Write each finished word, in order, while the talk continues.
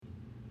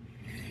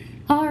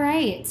All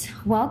right,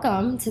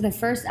 welcome to the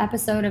first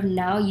episode of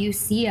Now You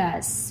See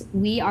Us.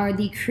 We are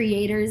the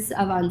creators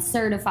of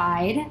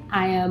Uncertified.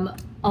 I am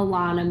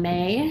Alana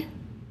May.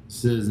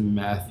 This is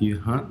Matthew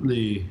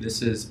Huntley.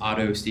 This is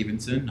Otto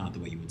Stevenson, not the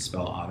way you would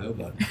spell Otto,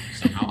 but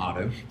somehow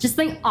Otto. Just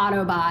think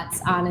Autobots,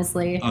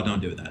 honestly. Oh,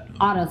 don't do that. No.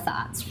 Auto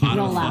thoughts,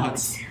 roll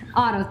out.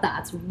 Auto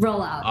thoughts,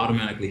 roll out.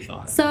 Automatically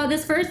thought. So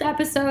this first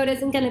episode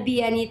isn't going to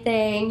be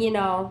anything,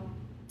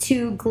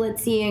 too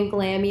glitzy and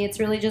glammy. It's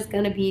really just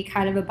going to be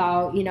kind of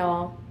about,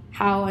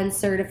 how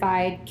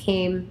Uncertified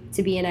came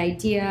to be an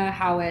idea,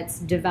 how it's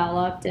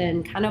developed,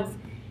 and kind of,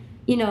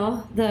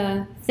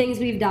 the things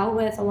we've dealt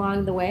with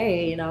along the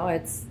way.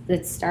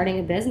 It's starting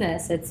a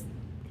business. It's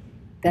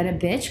been a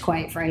bitch,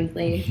 quite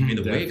frankly. I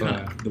mean, the way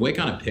it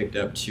kind of picked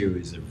up too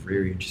is a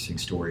very interesting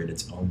story in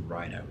its own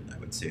right. I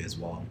would say as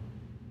well.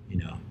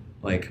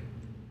 Like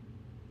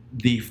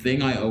the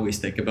thing I always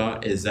think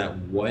about is that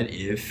what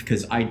if?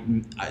 Because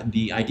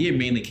the idea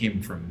mainly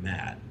came from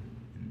Matt.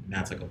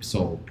 Matt's like a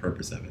sole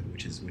purpose of it,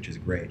 which is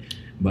great.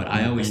 But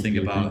I always think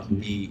about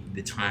the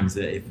times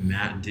that if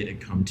Matt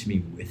didn't come to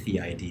me with the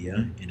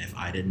idea, and if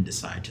I didn't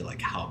decide to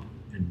like help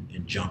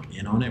and jump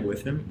in on it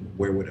with him,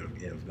 where would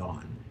it have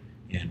gone?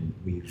 And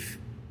we've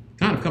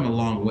kind of come a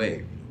long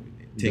way.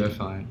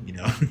 Definitely.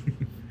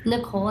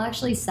 Nicole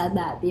actually said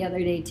that the other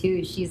day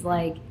too. She's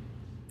like,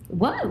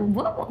 What?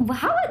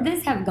 How would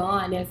this have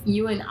gone if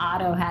you and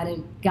Otto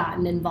hadn't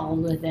gotten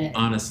involved with it?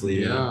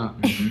 Honestly, yeah.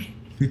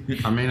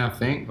 I mean, I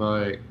think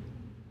like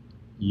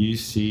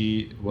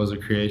UC was a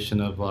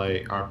creation of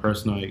like our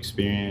personal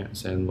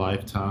experience and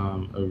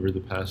lifetime over the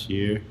past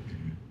year.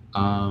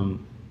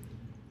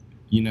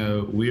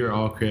 We are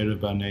all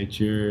creative by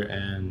nature,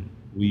 and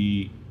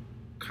we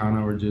kind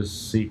of were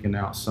just seeking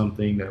out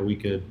something that we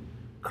could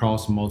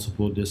cross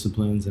multiple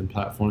disciplines and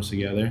platforms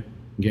together,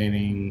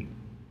 gaining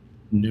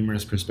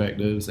numerous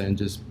perspectives and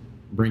just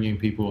bringing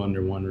people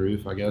under one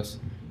roof, I guess.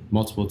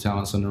 Multiple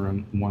talents under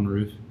one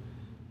roof.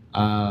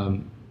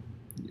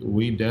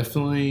 We've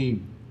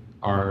definitely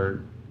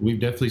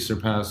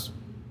surpassed,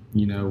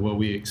 what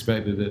we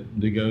expected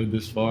it to go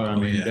this far. I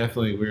mean,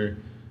 definitely we're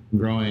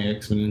growing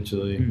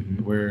exponentially.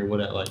 Mm-hmm.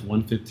 We're at like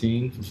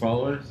 115 for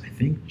followers? I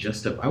think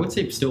I would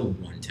say still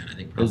 110. I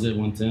think probably. Is it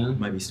 110?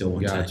 Might be still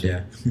 110,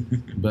 gotcha. Yeah.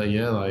 But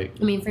yeah,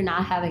 for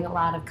not having a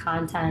lot of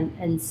content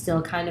and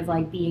still kind of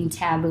like being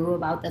taboo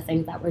about the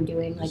things that we're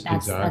doing, like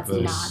that's not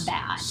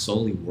bad.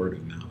 Solely word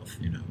of mouth,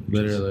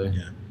 Literally.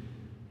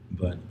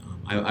 But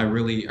I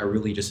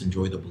really just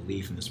enjoy the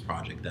belief in this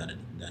project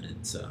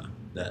that's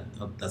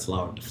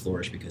allowed it to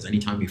flourish, because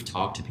anytime we've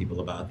talked to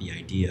people about the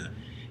idea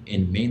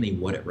and mainly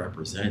what it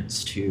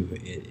represents too,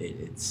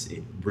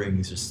 it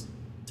brings just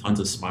tons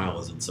of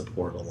smiles and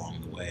support along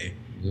the way.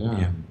 Yeah.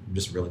 And I'm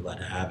just really glad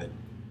to have it.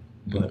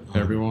 But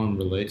everyone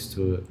relates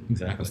to it.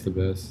 Exactly. That's the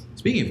best.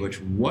 Speaking of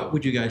which, what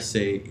would you guys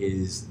say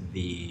is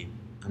the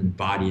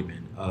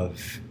embodiment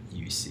of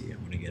UC? I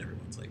want to get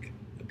everyone's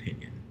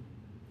opinion.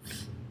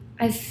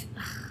 I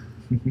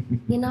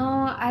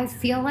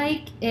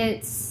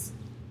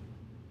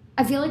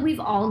feel like we've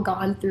all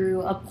gone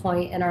through a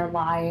point in our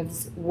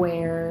lives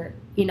where,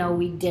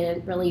 we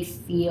didn't really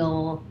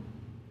feel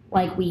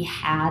like we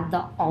had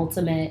the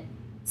ultimate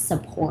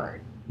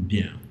support.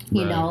 Yeah.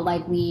 We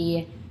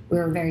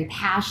were very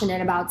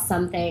passionate about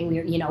something,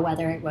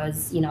 whether it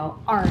was,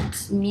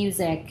 art,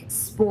 music,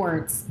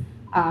 sports,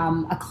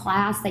 a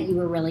class that you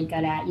were really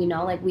good at,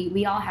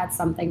 we all had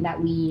something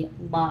that we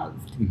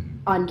loved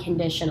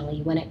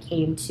unconditionally when it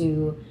came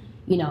to,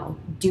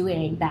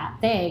 doing that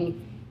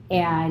thing.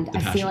 And I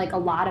feel like a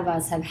lot of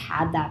us have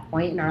had that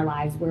point in our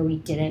lives where we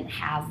didn't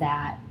have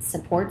that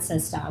support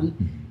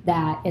system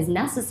that is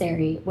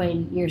necessary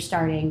when you're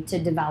starting to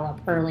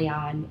develop early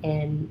on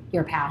in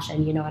your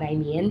passion, you know what I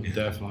mean?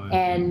 Definitely.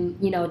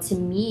 And, to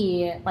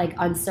me,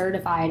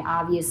 Uncertified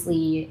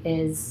obviously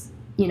is,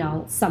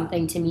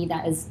 something to me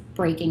that is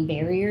breaking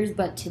barriers,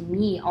 but to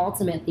me,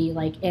 ultimately,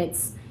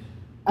 it's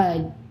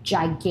a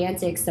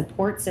gigantic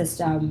support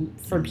system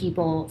for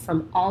people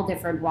from all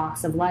different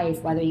walks of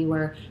life, whether you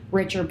were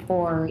rich or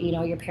poor,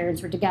 your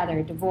parents were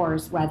together,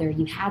 divorced, whether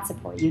you had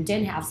support, you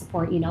didn't have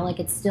support,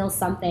 it's still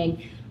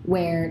something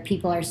where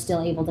people are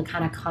still able to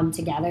kind of come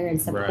together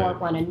and support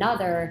one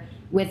another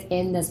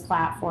within this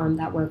platform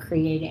that we're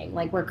creating.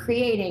 We're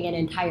creating an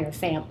entire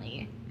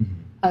family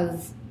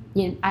of,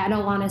 I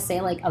don't want to say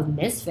of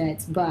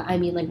misfits, but I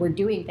mean we're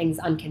doing things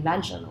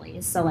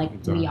unconventionally. So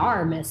we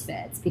are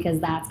misfits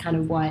because that's kind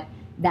of what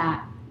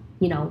that,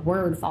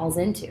 word falls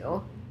into.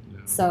 Yeah.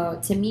 So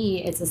to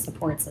me, it's a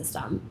support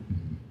system.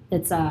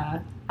 It's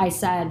I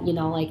said, in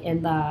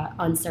the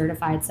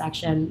Uncertified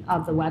section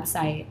of the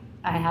website,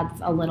 I had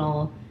a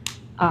little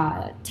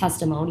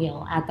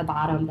testimonial at the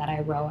bottom that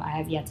I wrote. I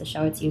have yet to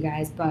show it to you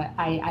guys, but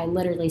I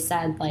literally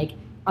said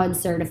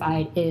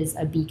Uncertified is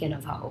a beacon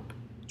of hope.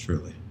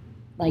 Truly.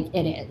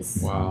 It is.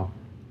 Wow.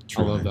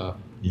 Truly. I love that.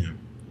 Yeah.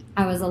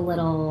 I was a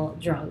little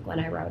drunk when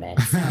I wrote it.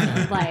 So,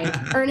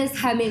 Ernest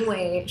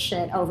Hemingway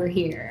shit over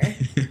here.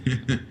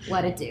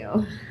 What it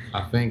do?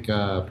 I think,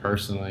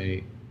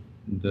 personally,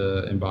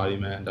 the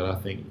embodiment that I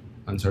think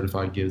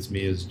Uncertified gives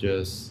me is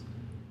just,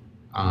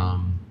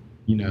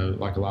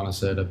 like Alana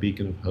said, a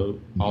beacon of hope.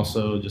 Mm-hmm.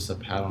 Also, just a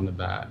pat on the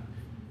back.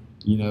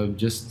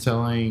 Just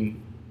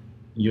telling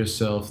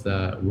yourself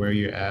that where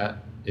you're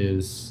at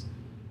is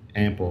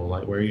ample.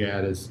 Like, where you're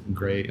at is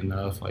great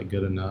enough, like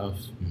good enough.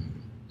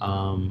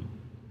 Mm-hmm.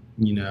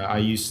 I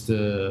used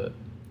to,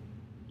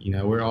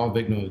 we're all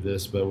victim of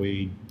this, but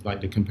we like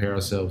to compare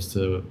ourselves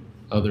to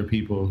other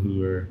people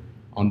who are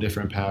on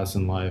different paths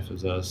in life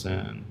as us.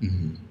 And,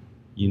 mm-hmm.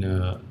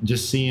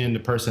 Just seeing the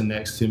person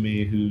next to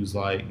me who's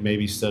like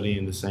maybe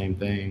studying the same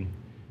thing,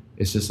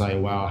 it's just like,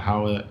 wow,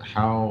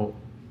 how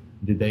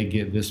did they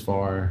get this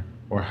far,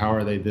 or how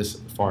are they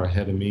this far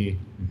ahead of me,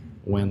 mm-hmm.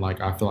 when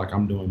like I feel like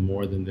I'm doing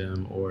more than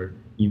them, or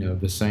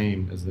the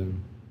same as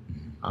them.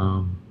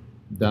 Mm-hmm.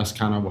 That's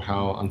kind of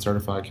how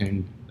Uncertified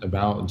came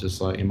about.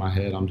 Just like in my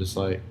head, I'm just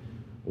like,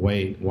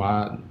 wait,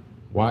 why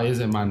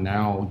isn't my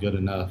now good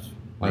enough?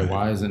 Like, right.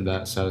 Why isn't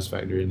that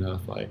satisfactory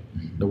enough? Like,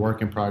 mm-hmm. the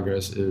work in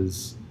progress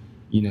is,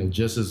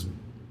 just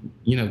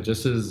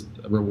as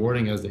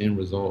rewarding as the end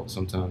result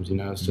sometimes.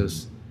 It's mm-hmm.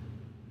 just,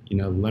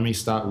 let me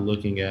stop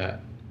looking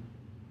at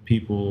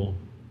people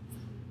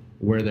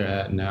where they're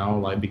at now,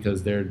 like,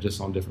 because they're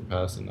just on different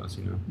paths than us.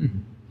 Mm-hmm.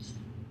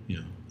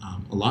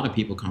 A lot of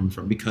people come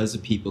from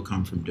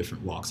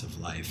different walks of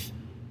life,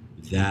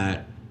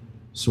 that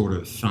sort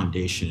of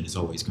foundation is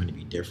always going to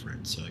be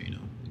different. So,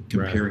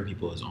 comparing right.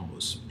 people is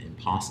almost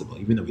impossible,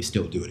 even though we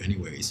still do it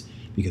anyways,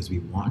 because we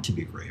want to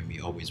be great and we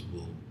always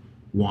will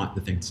want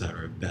the things that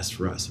are best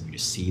for us. And we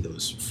just see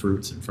those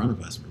fruits in front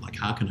of us. And we're like,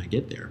 how can I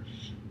get there?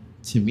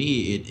 To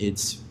me,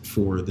 it's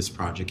for this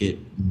project, it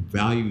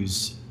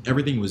values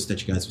everything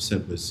that you guys have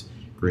said was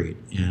great.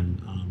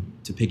 And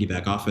to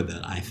piggyback off of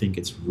that, I think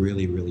it's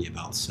really, really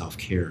about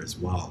self-care as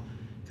well,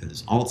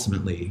 because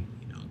ultimately,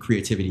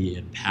 creativity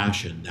and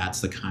passion,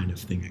 that's the kind of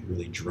thing that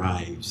really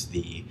drives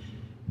the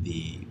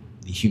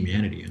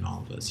humanity in all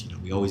of us.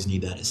 We always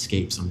need that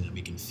escape, something that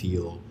we can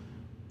feel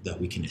that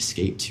we can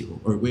escape to.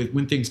 Or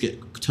when things get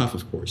tough,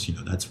 of course,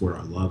 that's where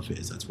our love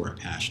is, that's where our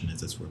passion is,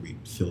 that's where we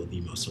feel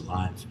the most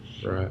alive.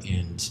 Right.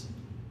 And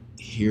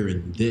here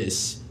in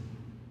this,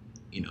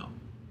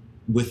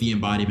 with the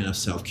embodiment of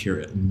self-care,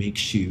 it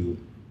makes you,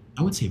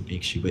 I wouldn't say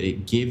makes you, but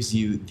it gives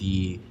you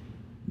the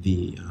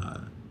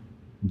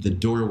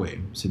doorway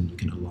so you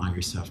can allow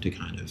yourself to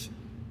kind of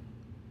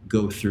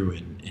go through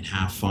and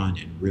have fun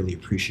and really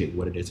appreciate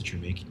what it is that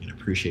you're making and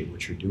appreciate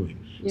what you're doing.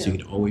 Yeah. So you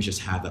can always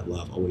just have that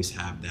love, always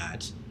have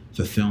that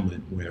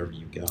fulfillment wherever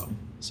you go.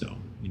 So,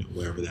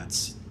 wherever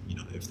that's,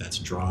 if that's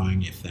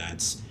drawing, if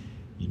that's,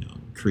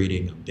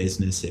 creating a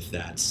business, if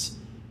that's,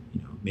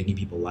 making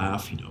people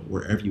laugh,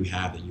 wherever you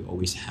have it, you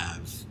always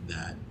have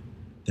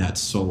that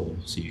soul,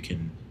 so you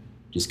can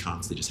just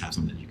constantly just have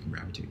something that you can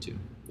gravitate to.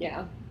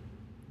 Yeah.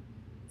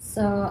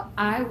 So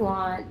I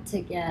want to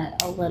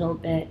get a little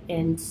bit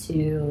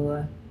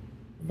into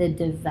the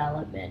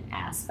development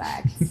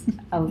aspects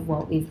of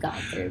what we've gone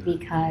through,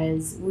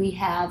 because we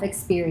have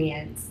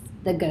experienced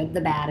the good, the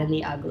bad, and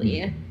the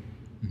ugly.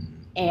 Mm-hmm.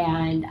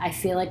 And I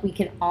feel like we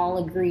can all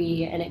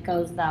agree, and it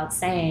goes without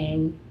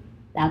saying,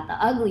 that the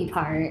ugly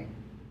part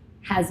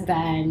has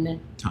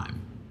been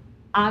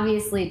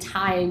obviously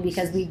time,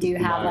 because we do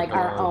have like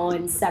our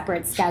own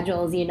separate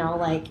schedules,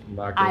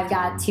 I've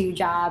got 2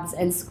 jobs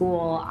and school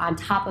on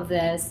top of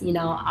this,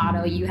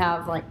 Otto, you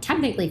have like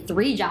technically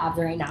 3 jobs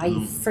right now,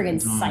 you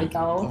friggin'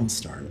 psycho. Don't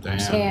start.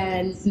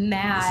 And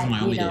Matt, this is my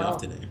only day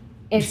off today.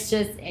 It's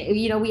just,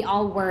 we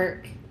all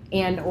work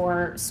and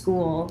or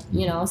school,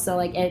 so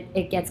like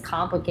it gets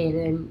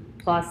complicated, and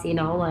plus,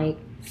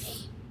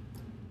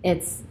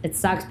 it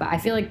sucks, but I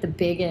feel like the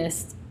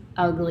biggest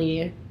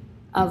ugly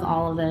of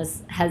all of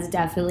this has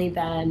definitely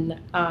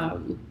been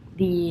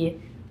the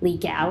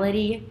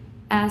legality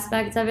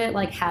aspect of it,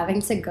 like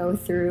having to go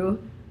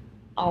through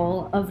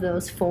all of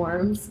those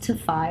forms to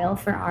file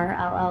for our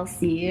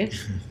LLC.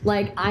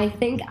 Like, I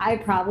think I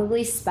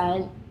probably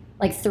spent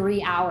like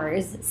 3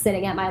 hours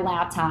sitting at my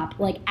laptop,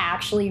 like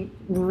actually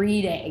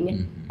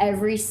reading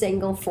every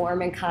single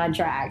form and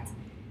contract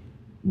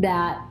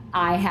that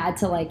I had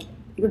to like,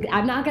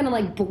 I'm not going to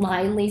like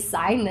blindly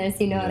sign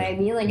this, you know what I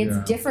mean? Like, it's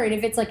different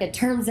if it's like a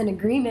terms and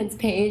agreements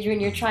page when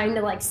you're trying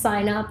to like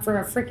sign up for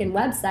a freaking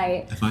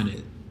website. I find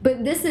it.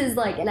 But this is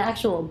like an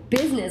actual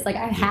business. Like,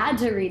 I had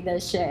to read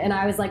this shit, and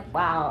I was like,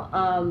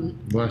 wow,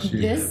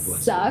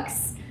 this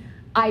sucks.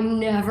 I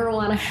never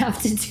want to have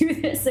to do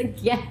this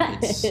again.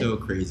 It's so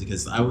crazy,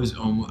 because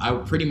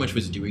I pretty much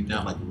was doing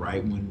that like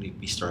right when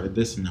we started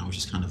this, and I was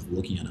just kind of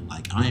looking at it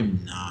like,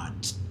 I'm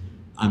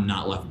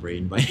not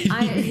left-brained by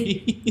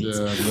any means.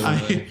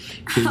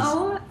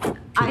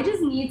 I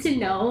just need to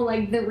know,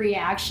 like, the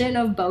reaction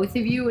of both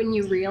of you when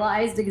you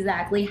realized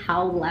exactly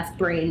how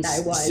left-brained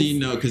I was. See,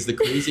 no, because the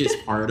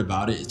craziest part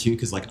about it, too,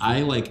 because,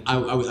 I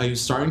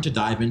was starting to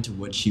dive into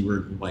what you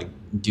were, like,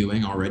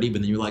 doing already, but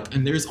then you're like,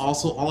 and there's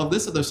also all of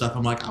this other stuff.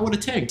 I'm like, I would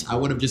have tanked. I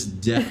would have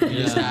just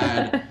definitely just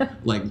had,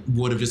 like,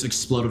 would have just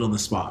exploded on the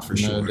spot for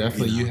sure. No,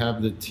 definitely, you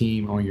have the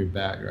team on your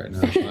back right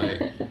now.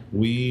 Like,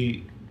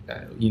 we...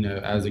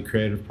 as a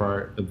creative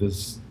part of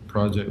this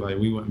project, like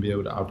we wouldn't be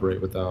able to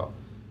operate without,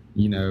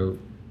 you know,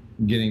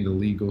 getting the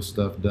legal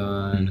stuff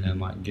done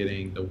and like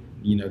getting the,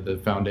 you know, the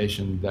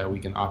foundation that we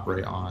can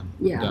operate on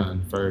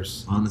done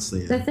first.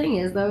 Honestly, the thing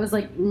is though, is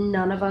like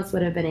none of us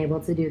would have been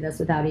able to do this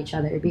without each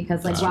other,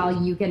 because like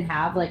while you can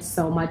have like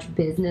so much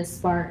business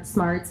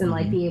smarts and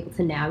like be able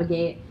to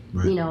navigate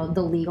you know,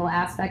 the legal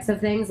aspects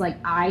of things, like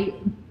I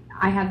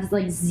have this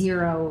like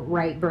zero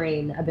right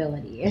brain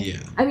ability. Yeah.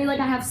 I mean, like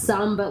I have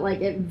some, but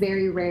like it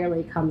very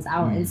rarely comes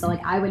out. And so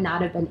like I would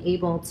not have been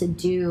able to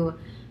do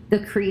the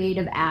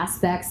creative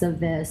aspects of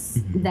this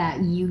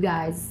that you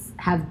guys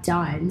have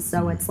done.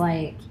 So it's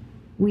like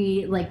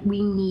we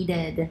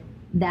needed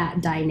that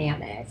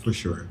dynamic for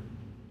sure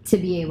to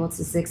be able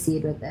to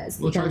succeed with this.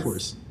 Well,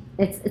 Triforce.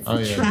 It's the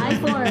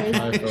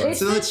Triforce. It's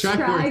so the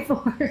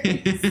Triforce.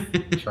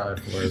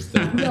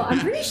 Triforce. No, I'm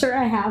pretty sure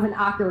I have an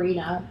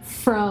ocarina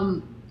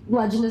from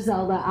Legend of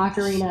Zelda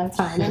Ocarina of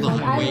Time. And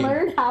like I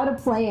learned how to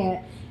play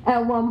it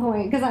at one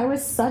point because I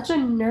was such a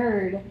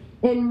nerd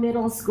in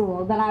middle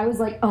school that I was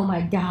like, oh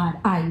my god,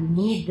 I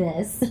need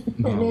this.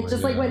 And it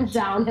just like went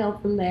downhill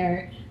from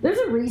there. There's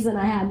a reason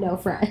I had no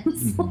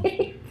friends.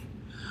 Okay,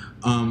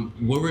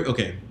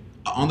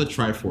 on the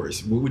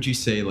Triforce, what would you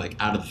say, like,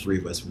 out of the three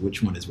of us,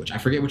 which one is which? I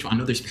forget which one. I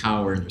know there's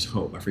power and there's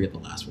hope. I forget the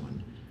last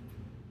one.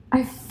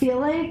 I feel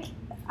like,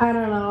 I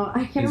don't know.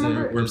 I can't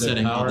remember. We're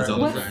upsetting all these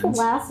other What's friends. the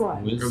last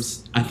one?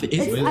 I think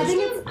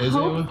it's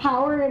hope,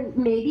 power, and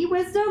maybe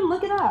wisdom.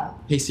 Look it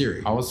up. Hey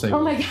Siri. I would say.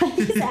 Oh my god,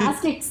 he's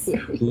asking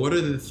Siri. What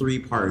are the three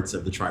parts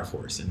of the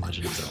Triforce in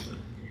Legend of Zelda?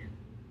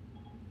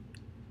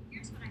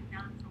 Here's what I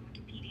found from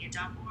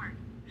Wikipedia.org.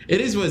 It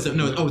is wisdom.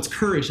 No, it's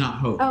courage, not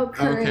hope. Oh,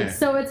 courage. Okay.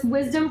 So it's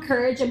wisdom,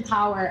 courage, and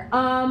power.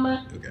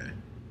 Okay.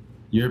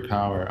 Your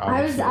power.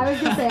 I was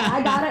gonna say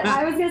I got it.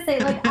 I was gonna say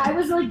like I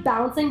was like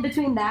bouncing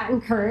between that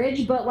and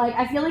courage, but like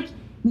I feel like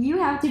you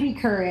have to be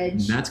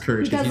courage. That's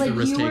courage because he's like the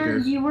risk taker.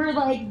 you were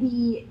like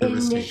the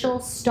initial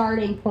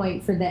starting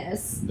point for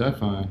this.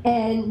 Definitely.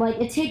 And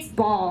like it takes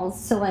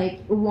balls to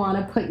like want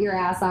to put your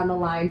ass on the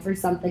line for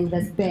something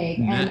this big.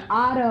 And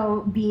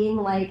Otto being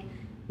like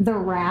the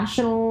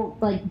rational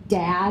like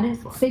dad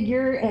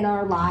figure in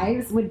our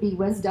lives would be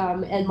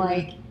wisdom, and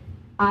like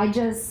I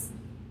just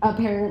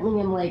apparently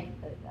am like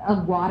a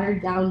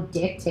watered down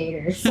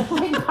dictator, so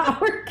like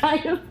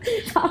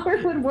power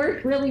would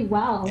work really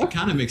well. It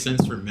kind of makes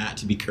sense for Matt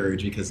to be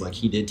courage because like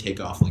he did take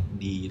off like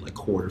the like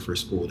quarter for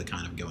school to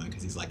kind of go in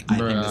because he's like I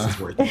think this is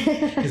worth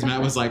it. Because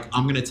Matt was like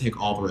I'm gonna take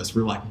all the rest.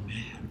 We're like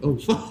man, oh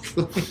fuck.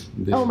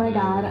 Oh my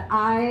god,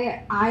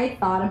 I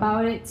thought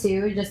about it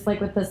too, just like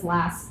with this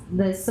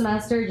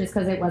semester, just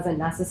because it wasn't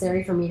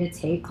necessary for me to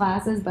take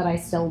classes, but I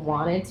still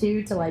wanted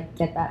to like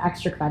get that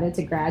extra credit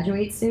to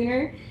graduate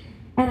sooner.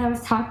 And I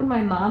was talking to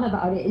my mom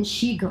about it, and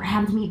she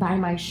grabbed me by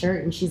my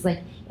shirt, and she's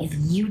like, if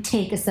you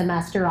take a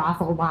semester off,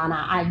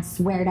 Alana, I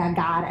swear to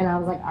God. And I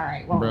was like, all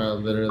right, well,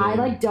 literally. I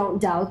like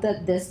don't doubt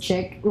that this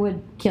chick would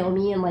kill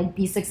me and like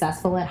be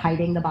successful at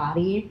hiding the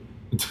body.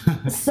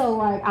 So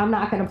like, I'm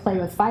not going to play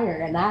with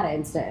fire in that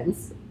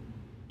instance.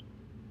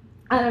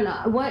 I don't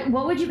know. What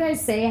would you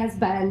guys say has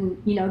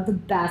been, you know, the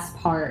best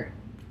part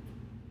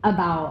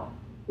about,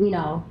 you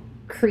know,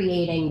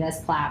 creating this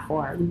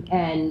platform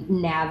and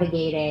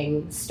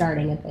navigating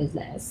starting a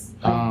business?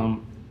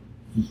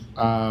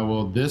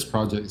 Well, this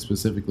project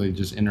specifically,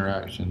 just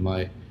interaction,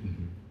 like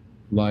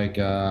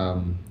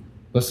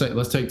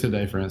let's take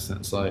today for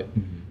instance, like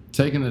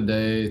taking a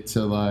day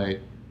to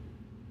like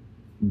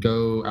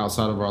go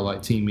outside of our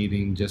like team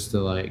meeting just to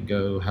like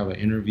go have an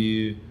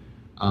interview,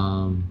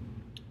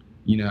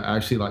 you know,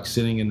 actually like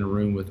sitting in the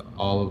room with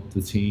all of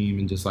the team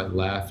and just like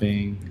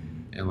laughing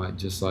and like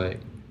just like,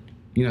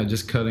 you know,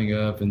 just cutting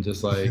up and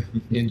just like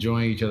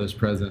enjoying each other's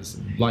presence,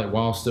 like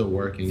while still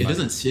working. It like,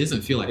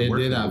 doesn't feel like it work.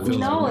 did not feel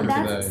no, like work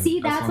that's today.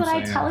 that's what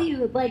I tell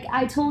you. Like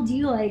I told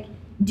you, like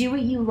do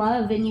what you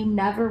love and you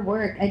never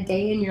work a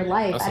day in your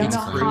life. That's I don't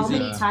know how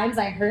crazy. many times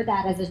I heard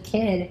that as a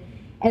kid,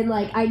 and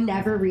like I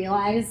never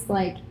realized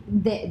like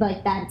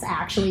that that's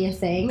actually a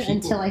thing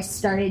until I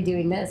started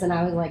doing this, and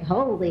I was like,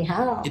 holy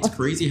hell! It's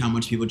crazy how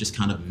much people just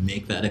kind of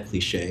make that a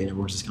cliche, and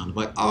everyone's just kind of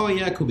like, oh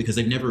yeah, cool, because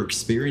they've never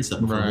experienced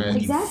that before. Right. But when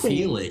Exactly.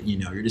 you feel it, you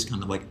know, you're just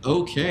kind of like,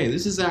 okay,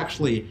 this is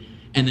actually.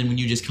 And then when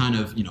you just kind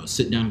of, you know,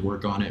 sit down and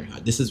work on it,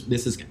 this is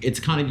it's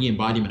kind of the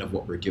embodiment of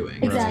what we're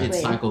doing. Exactly.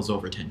 It cycles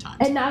over 10 times.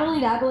 And not only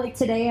that, but like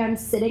today I'm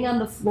sitting on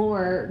the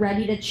floor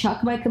ready to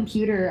chuck my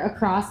computer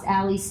across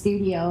Allie's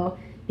studio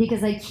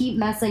because I keep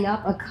messing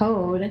up a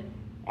code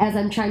as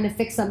I'm trying to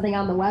fix something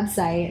on the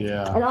website.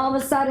 Yeah. And all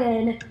of a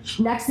sudden,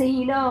 next thing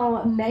you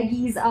know,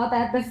 Maggie's up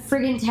at the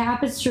friggin'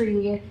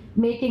 tapestry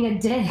making a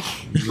dick.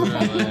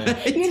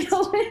 Really? You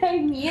know what I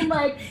mean?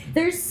 Like,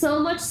 there's so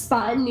much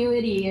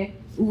spontaneity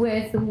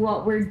with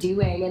what we're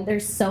doing, and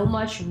there's so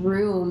much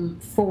room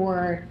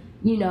for,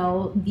 you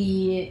know,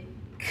 the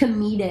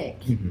comedic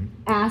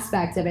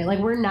aspect of it. Like,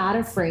 we're not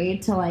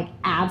afraid to like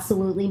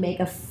absolutely make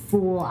a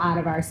fool out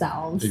of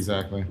ourselves.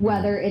 Exactly.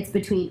 Whether it's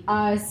between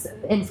us,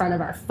 in front of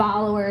our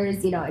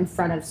followers, you know, in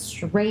front of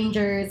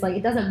strangers, like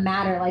it doesn't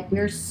matter. Like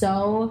we're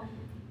so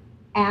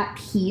at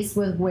peace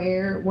with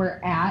where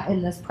we're at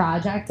in this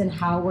project and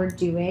how we're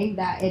doing,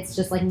 that it's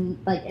just like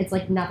it's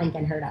like nothing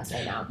can hurt us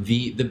right now.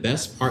 The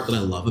best part that I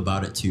love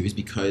about it too is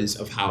because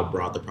of how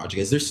broad the project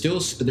is. There's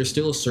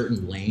still a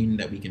certain lane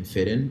that we can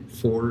fit in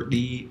for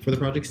the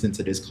project, since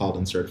it is called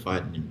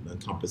Uncertified and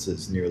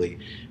encompasses nearly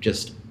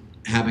just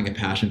having a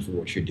passion for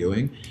what you're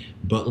doing.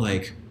 But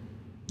like,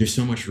 there's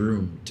so much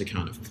room to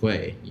kind of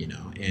play,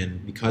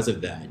 and because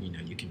of that,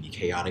 you can be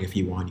chaotic if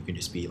you want. You can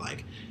just be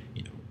like,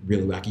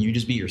 really wacky. You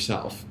just be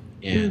yourself,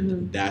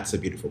 and that's a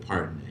beautiful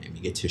part of it. And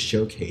you get to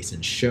showcase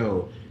and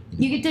show.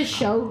 You get to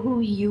show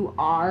who you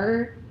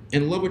are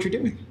and love what you're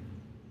doing,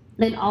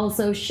 and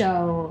also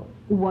show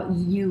what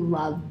you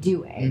love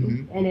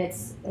doing. And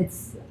it's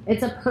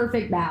a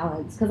perfect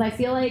balance, because I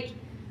feel like,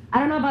 I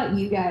don't know about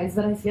you guys,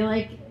 but I feel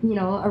like,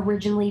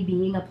 originally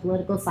being a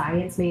political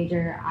science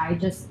major, I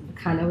just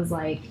kind of was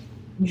like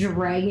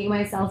dragging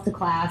myself to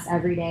class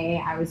every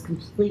day. I was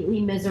completely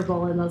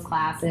miserable in those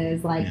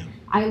classes. Like,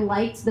 I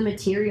liked the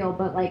material,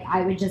 but like,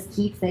 I would just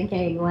keep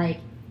thinking like,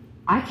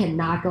 I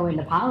cannot go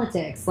into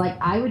politics. Like,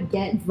 I would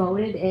get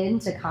voted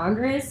into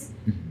Congress,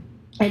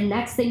 and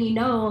next thing you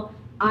know,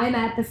 I'm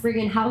at the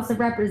friggin' House of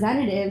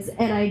Representatives,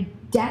 and I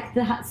deck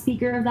the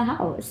Speaker of the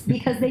House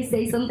because they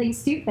say something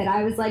stupid.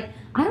 I was like,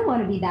 I don't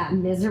want to be that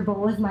miserable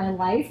with my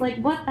life. Like,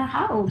 what the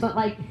hell? But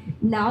like,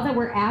 now that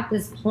we're at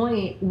this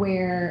point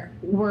where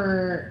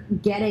we're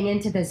getting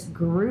into this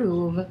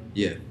groove,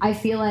 I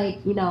feel like,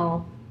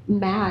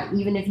 Matt,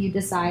 even if you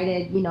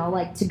decided,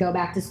 like to go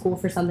back to school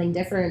for something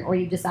different, or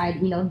you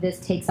decide, this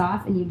takes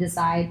off and you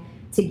decide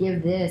to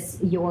give this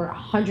your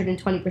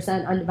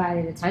 120%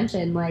 undivided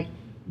attention, like,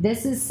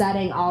 this is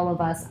setting all of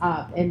us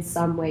up in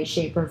some way,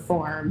 shape, or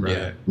form,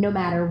 no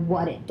matter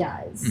what it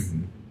does.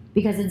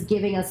 Because it's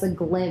giving us a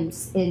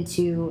glimpse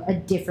into a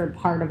different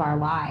part of our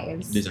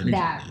lives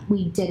that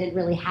we didn't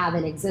really have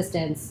in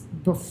existence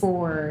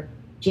before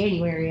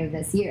January of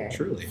this year.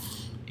 Truly.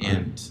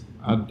 And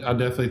I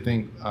definitely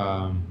think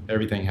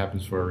everything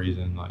happens for a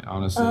reason. Like,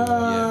 honestly, you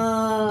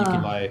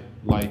can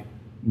like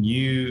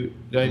you.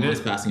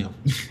 There's passing up.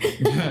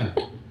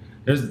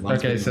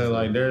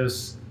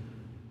 there's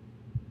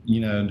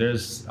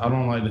I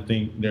don't like to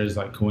think there's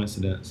like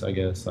coincidence. I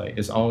guess like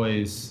it's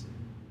always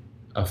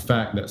a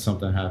fact that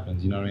something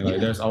happens. You know what I mean?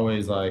 Like, there's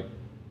always like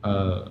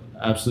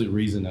absolute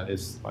reason that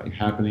it's like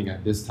happening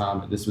at this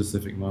time, at this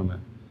specific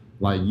moment.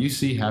 Like, you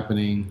see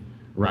happening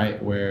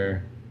right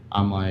where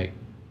I'm like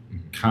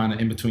kind of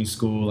in between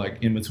school,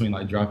 like in between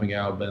like dropping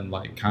out, but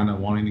like kind of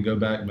wanting to go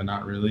back, but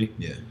not really.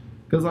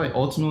 Because like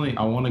ultimately,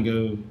 I want to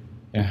go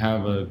and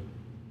have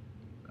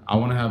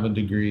a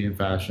degree in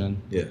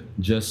fashion.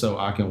 Just so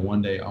I can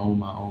one day own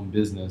my own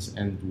business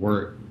and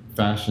work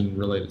fashion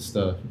related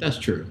stuff. That's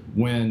true.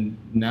 When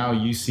now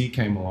UC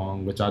came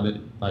along, which I did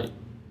like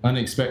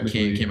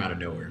unexpectedly, came out of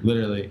nowhere,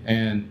 literally,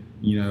 and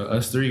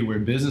us three, we're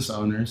business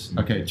owners.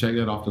 Okay, check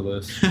that off the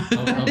list of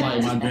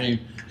like my dream.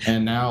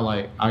 And now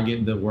like I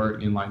get to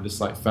work in like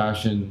this like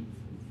fashion,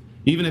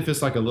 even if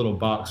it's like a little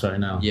box right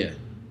now.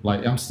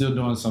 Like, I'm still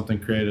doing something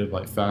creative,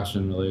 like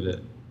fashion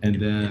related, and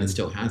it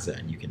still has that,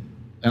 and you can.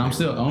 And I'm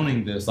still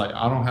owning this. Like,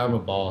 I don't have a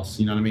boss.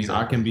 You know what I mean?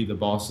 Exactly. I can be the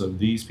boss of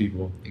these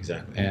people.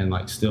 Exactly. And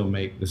like still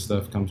make the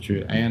stuff come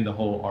true, and the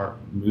whole art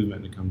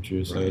movement to come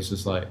true. So it's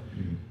just like,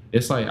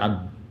 it's like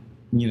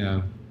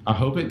I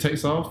hope it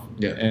takes off.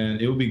 And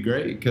it would be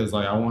great because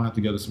like I won't have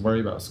to go to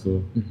worry about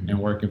school and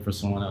working for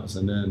someone else,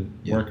 and then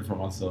working for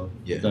myself.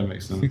 If that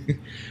makes sense.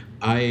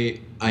 I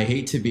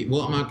hate to be.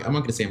 Well, I'm not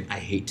gonna say I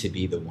hate to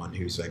be the one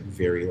who's like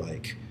very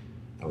like,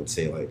 I would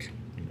say like,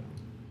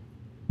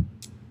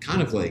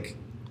 kind of like.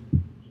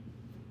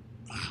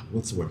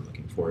 What's the word I'm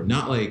looking for?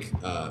 Not like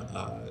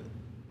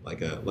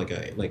like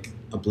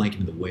a blanket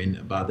in the wind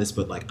about this,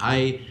 but like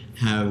I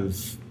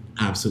have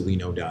absolutely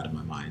no doubt in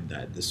my mind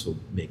that this will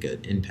make an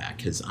impact,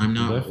 because I'm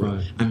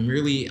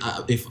really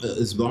if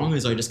as long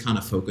as I just kind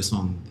of focus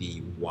on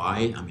the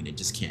why, I mean, it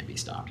just can't be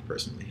stopped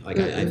personally. Like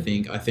I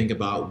think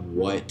about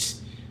what.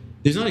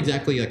 There's not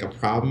exactly like a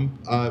problem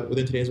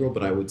within today's world,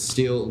 but I would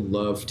still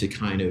love to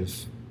kind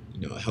of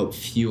help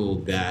fuel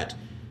that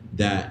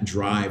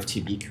drive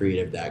to be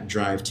creative, that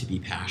drive to be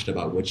passionate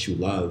about what you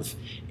love,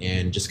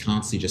 and just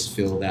constantly just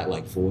fill that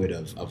like void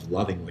of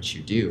loving what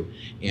you do.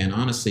 And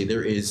honestly,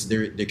 there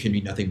can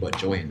be nothing but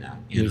joy in that.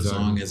 And as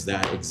long as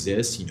that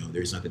exists,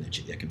 there's nothing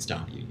that can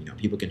stop you.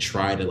 People can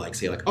try to like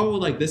say like, oh,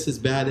 like this is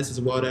bad, this is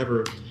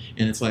whatever,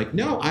 and it's like,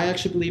 no, I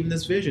actually believe in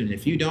this vision.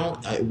 If you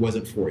don't, it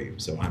wasn't for you,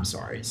 so I'm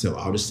sorry. So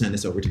I'll just send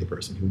this over to the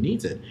person who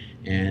needs it,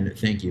 and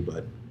thank you,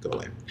 but go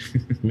away.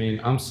 I mean,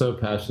 I'm so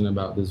passionate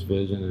about this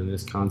vision and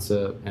this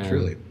concept, and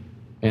truly,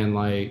 and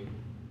like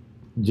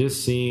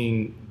just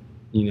seeing,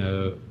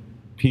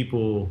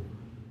 people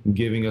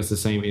giving us the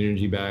same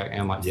energy back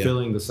and like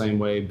feeling the same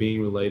way, being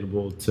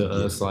relatable to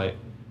us, like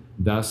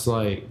that's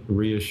like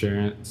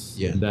reassurance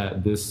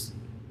that this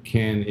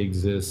can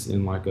exist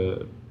in like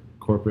a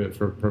corporate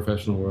for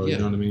professional world. You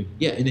know what I mean?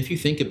 Yeah, and if you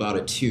think about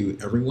it too,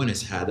 everyone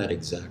has had that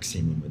exact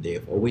same moment. They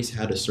have always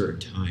had a certain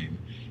time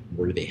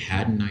where they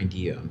had an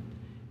idea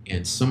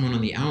And someone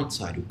on the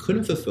outside who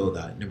couldn't fulfill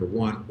that, number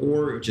one,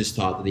 or just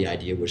thought that the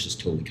idea was just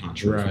totally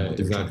contrary from what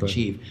they were trying to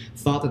achieve,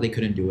 thought that they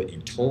couldn't do it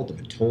and told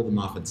them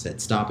off and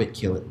said, stop it,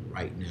 kill it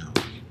right now.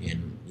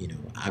 And,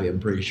 I'm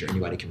pretty sure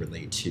anybody can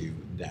relate to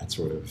that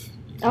sort of,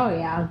 oh,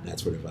 yeah. That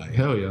sort of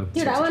hell yeah.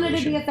 Dude, I wanted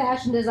to be a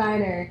fashion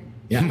designer.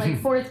 Yeah.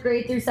 Like 4th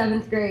grade through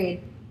 7th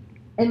grade.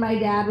 And my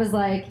dad was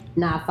like,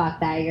 nah, fuck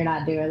that, you're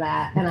not doing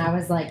that. And I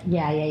was like,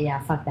 yeah,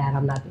 fuck that,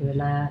 I'm not doing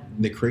that.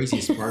 The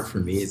craziest part for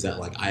me is that,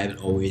 like, I haven't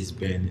always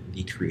been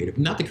the creative.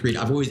 Not the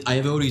creative. I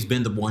have always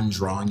been the one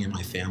drawing in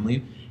my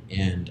family.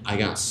 And I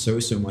got so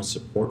much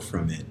support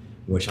from it,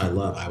 which I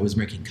love. I was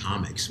making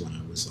comics when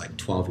I was, like,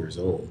 12 years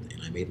old.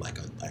 And I made,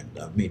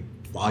 I made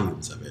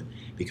volumes of it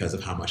because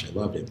of how much I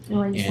loved it.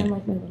 Oh, you sound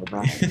like my little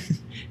brother.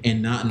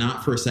 And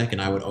not for a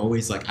second. I would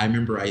always, like, I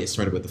remember I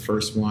started with the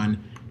first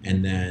one.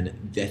 And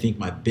then I think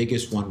my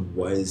biggest one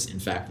was,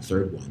 in fact, the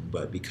third one.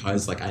 But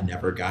because, like, I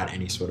never got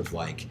any sort of,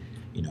 like,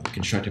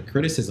 constructive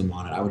criticism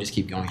on it, I would just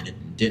keep going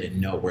and didn't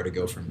know where to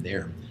go from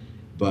there.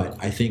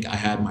 But I think I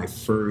had my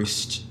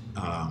first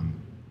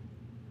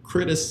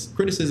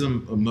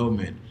criticism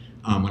moment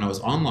when I was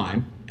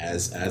online,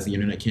 as the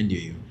internet can do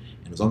you.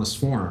 And I was on this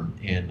forum,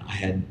 and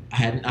I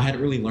hadn't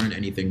really learned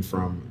anything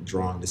from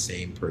drawing the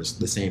same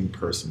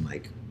person,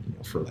 like,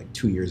 for like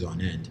 2 years on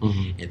end.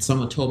 Mm-hmm. And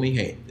someone told me,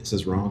 hey, this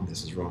is wrong,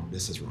 this is wrong,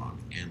 this is wrong.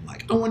 And,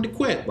 like, I wanted to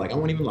quit. Like, I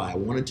won't even lie. I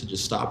wanted to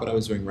just stop what I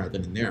was doing right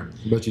then and there.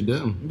 But you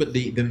didn't. But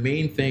the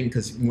main thing,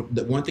 because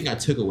the one thing I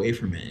took away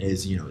from it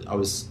is, I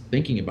was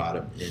thinking about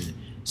it, and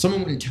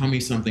someone wouldn't tell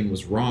me something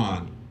was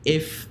wrong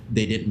if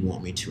they didn't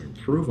want me to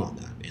improve on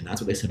that. And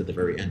that's what they said at the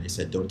very end. They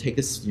said, don't take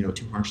this,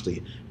 too harshly.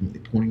 I'm really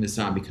pointing this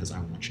out because I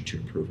want you to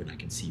improve, and I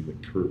can see you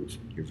improve.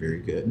 You're very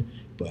good.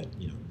 But,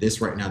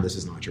 this right now, this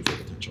is not your full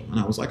potential. And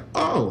I was like,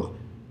 oh,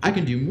 I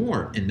can do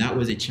more. And that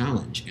was a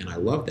challenge. And I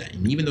love that.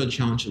 And even though the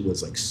challenge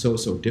was, like, so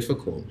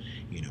difficult,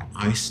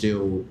 I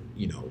still,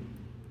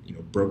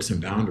 broke some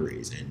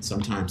boundaries. And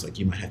sometimes, like,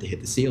 you might have to hit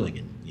the ceiling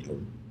and,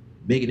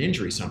 make an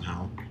injury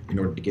somehow in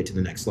order to get to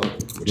the next level,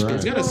 which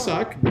is going to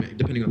suck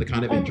depending on the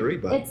kind of injury.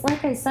 But it's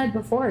like I said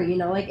before,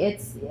 like,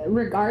 it's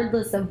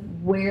regardless of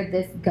where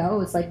this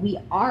goes, like, we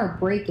are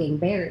breaking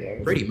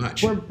barriers. Pretty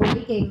much. We're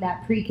breaking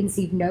that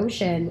preconceived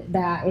notion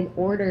that in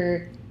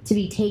order to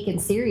be taken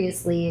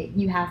seriously,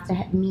 you have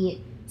to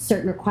meet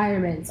certain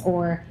requirements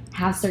or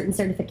have certain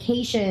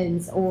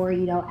certifications or,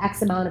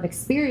 X amount of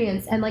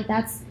experience. And, like,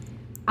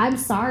 I'm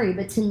sorry,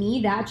 but to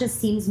me, that just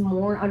seems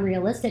more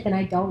unrealistic. And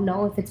I don't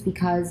know if it's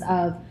because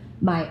of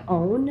my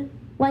own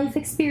life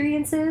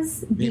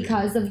experiences,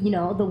 because of,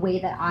 the way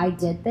that I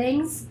did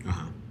things.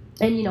 Uh-huh.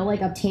 And,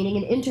 like,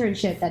 obtaining an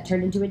internship that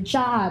turned into a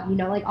job,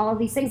 like, all of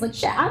these things. Like,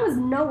 shit, I was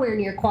nowhere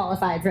near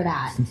qualified for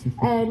that.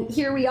 And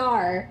here we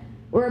are.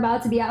 We're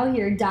about to be out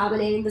here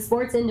dominating the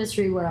sports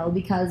industry world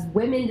because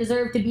women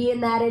deserve to be in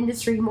that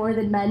industry more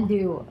than men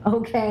do,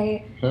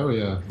 okay? Hell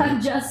yeah.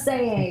 I'm just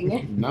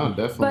saying. No,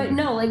 definitely. But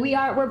no, like,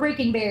 we're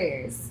breaking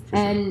barriers.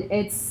 And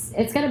it's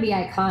going to be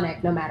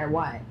iconic no matter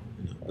what.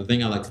 The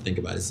thing I like to think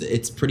about is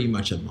it's pretty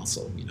much a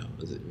muscle,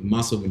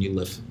 muscle when you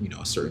lift,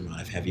 a certain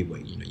amount of heavy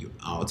weight, you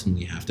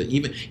ultimately have to,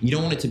 even, you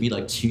don't want it to be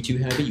like too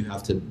heavy, you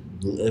have to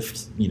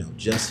lift,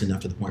 just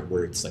enough to the point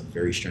where it's like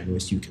very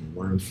strenuous, you can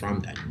learn from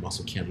that, your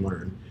muscle can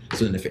learn.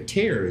 So then if it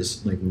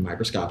tears, like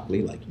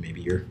microscopically, like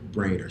maybe your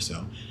brain or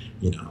so,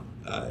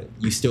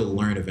 you still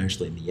learn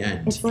eventually in the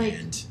end. It's like,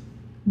 and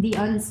the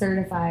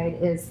uncertified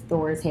is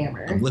Thor's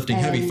hammer. I'm lifting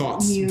heavy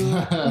thoughts. You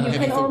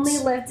can only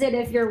lift it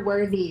if you're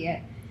worthy.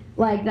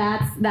 Like,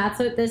 that's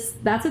what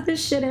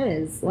this shit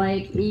is.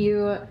 Like,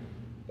 you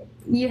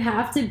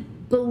have to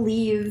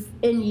believe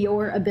in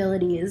your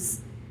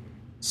abilities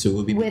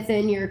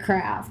within your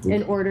craft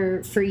in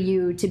order for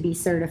you to be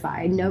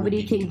certified.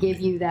 Nobody can give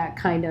you that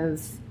kind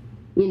of,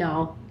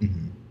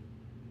 mm-hmm.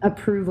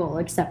 approval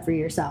except for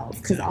yourself.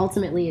 Because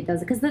ultimately it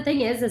doesn't. Because the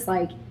thing is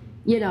like,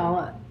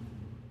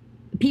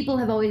 people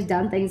have always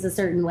done things a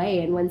certain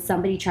way, and when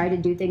somebody tried to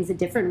do things a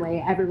different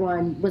way,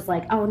 everyone was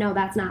like, oh no,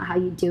 that's not how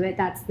you do it.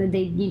 That's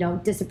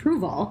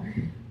disapproval.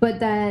 Mm-hmm. But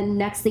then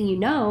next thing you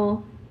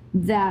know,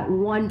 that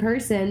one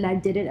person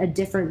that did it a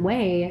different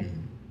way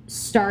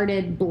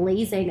started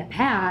blazing a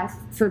path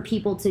for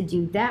people to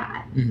do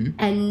that. Mm-hmm.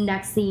 And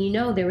next thing you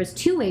know, there was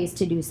 2 ways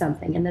to do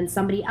something, and then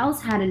somebody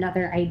else had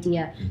another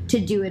idea to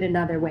do it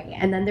another way,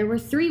 and then there were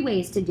 3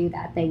 ways to do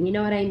that thing. You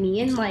know what I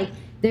mean? Like,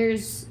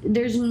 there's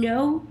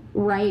no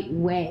right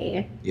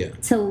way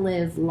to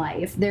live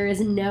life. There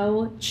is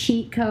no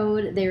cheat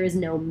code. There is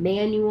no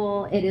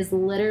manual. It is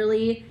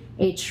literally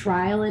a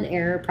trial and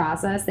error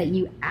process that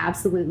you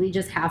absolutely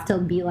just have to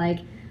be like,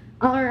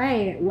 all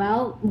right,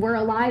 well, we're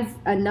alive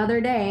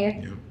another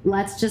day. Yep.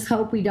 Let's just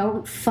hope we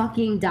don't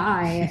fucking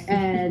die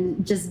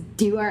and just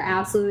do our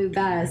absolute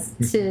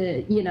best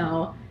to,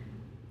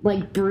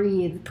 like,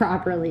 breathe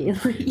properly.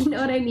 Like, you know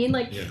what I mean?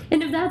 Like,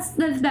 and if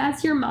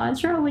that's your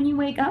mantra when you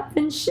wake up,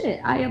 then shit,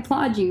 I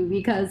applaud you,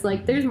 because,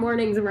 like, there's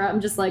mornings where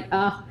I'm just like,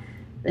 oh,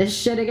 this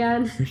shit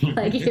again.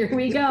 Like, here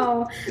we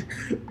go.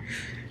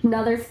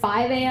 Another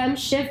 5 a.m.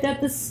 shift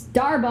at the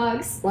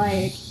Starbucks.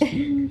 Like,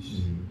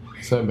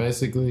 So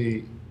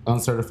basically,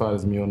 uncertified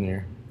is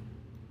Mjolnir.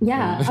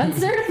 Yeah,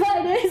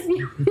 uncertified is.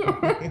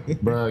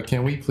 Bruh,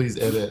 can we please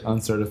edit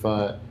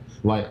uncertified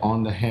like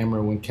on the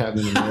hammer when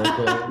Captain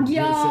America Yo, gets it?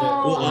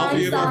 Will all I'm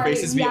three of our sorry.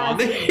 faces be on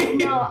Yes. there?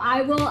 No,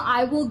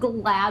 I will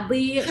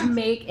gladly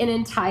make an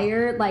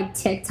entire like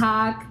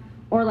TikTok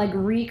or like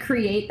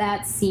recreate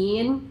that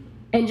scene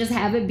and just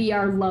have it be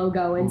our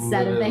logo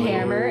instead of the Literally.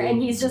 hammer,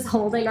 and he's just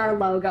holding our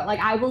logo. Like,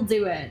 I will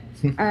do it.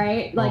 All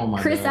right, like Oh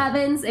my Chris God.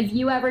 Evans, if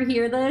you ever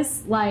hear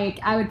this, like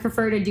I would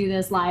prefer to do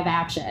this live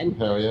action.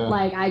 Hell yeah.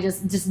 Like, I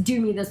just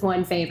do me this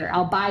one favor.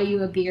 I'll buy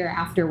you a beer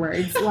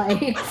afterwards,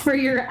 like for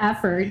your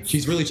efforts.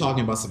 She's really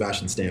talking about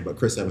Sebastian Stan, but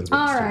Chris Evans.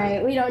 All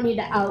right, we don't need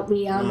to out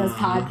me on this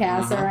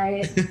podcast. All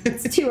right,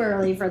 it's too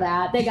early for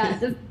that.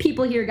 The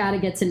people here got to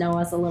get to know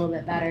us a little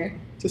bit better.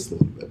 Just a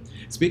little bit.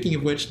 Speaking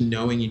of which,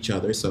 knowing each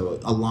other, so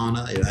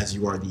Alana, as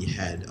you are the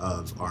head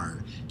of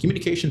our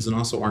communications and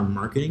also our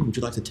marketing, would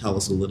you like to tell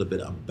us a little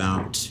bit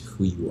about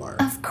who you are?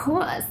 Of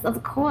course.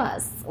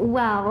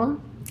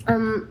 Well,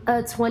 I'm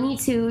a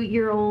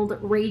 22-year-old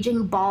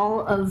raging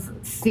ball of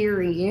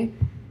fury,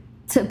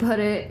 to put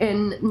it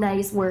in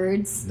nice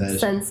words, That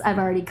is- since I've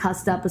already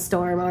cussed up a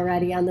storm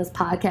already on this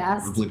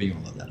podcast. We're bleeping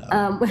all of that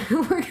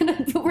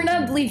out. We're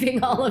not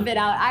bleeping all of it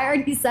out. I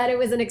already said it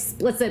was an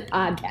explicit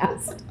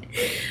podcast.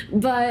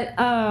 But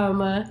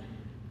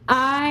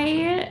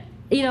I,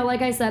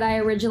 like I said, I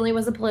originally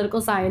was a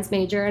political science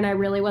major, and I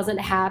really wasn't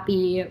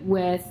happy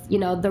with,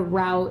 the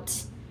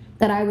route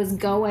that I was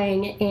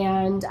going,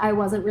 and I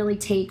wasn't really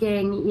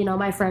taking,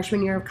 my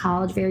freshman year of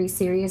college very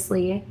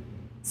seriously.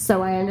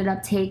 So I ended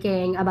up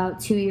taking about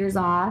 2 years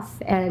off,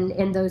 and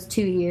in those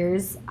 2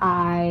 years,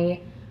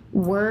 I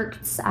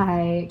worked,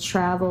 I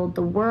traveled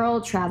the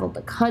world, traveled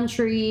the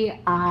country,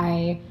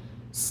 I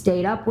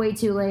stayed up way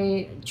too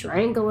late,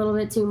 drank a little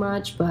bit too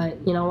much, but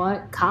you know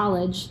what?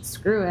 College,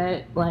 screw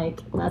it.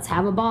 Like, let's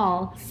have a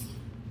ball.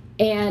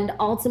 And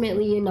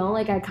ultimately,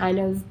 I kind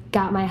of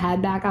got my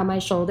head back on my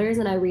shoulders,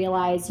 and I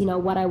realized,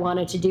 what I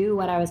wanted to do,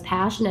 what I was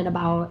passionate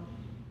about.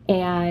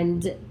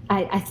 And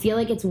I feel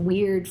like it's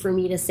weird for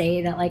me to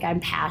say that, like, I'm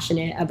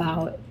passionate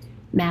about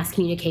mass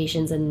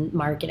communications and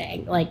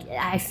marketing. Like,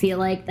 I feel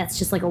like that's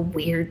just like a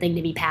weird thing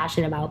to be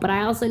passionate about. But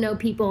I also know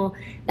people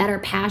that are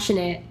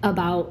passionate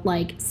about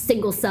like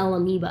single cell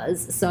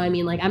amoebas. So I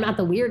mean, like, I'm not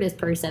the weirdest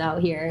person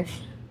out here,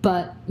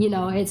 but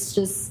it's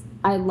just,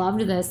 I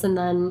loved this. And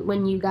then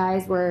when you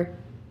guys were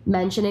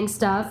mentioning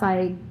stuff,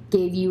 I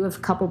gave you a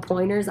couple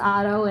pointers,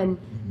 Otto, and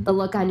the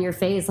look on your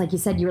face, like you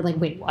said, you were like,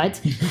 wait, what?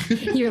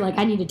 You're like,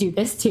 I need to do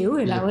this too.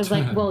 And I was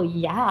like, well,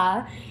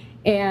 yeah.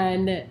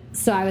 And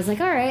so I was like,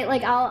 all right,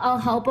 like I'll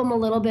help them a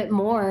little bit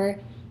more.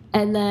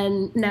 And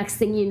then next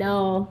thing you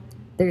know,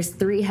 there's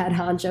 3 head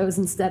honchos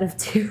instead of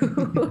 2.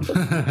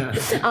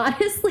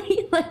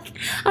 Honestly, like,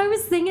 I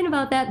was thinking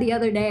about that the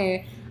other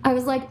day. I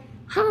was like,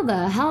 how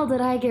the hell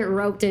did I get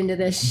roped into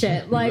this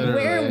shit? Like,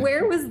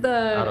 where was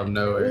the Out of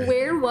nowhere.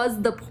 Where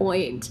was the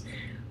point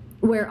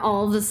where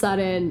all of a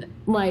sudden,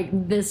 like,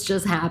 this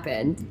just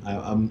happened?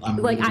 I'm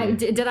Like, really-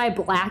 did I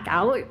black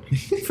out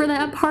for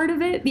that part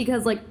of it?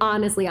 Because, like,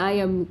 honestly, I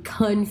am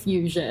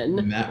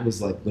confusion. Matt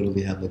was like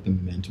literally had like the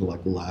mental like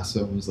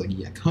lasso and was like,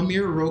 yeah, come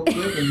here real quick.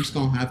 I'm just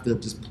gonna have to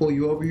just pull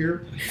you over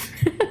here.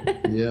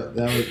 Yeah,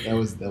 that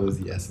was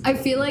the essence. I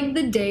feel like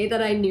the day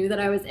that I knew that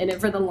I was in it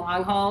for the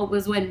long haul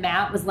was when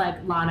Matt was like,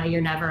 Lana,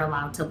 you're never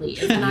allowed to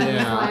leave. And I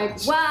Yeah.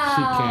 was like,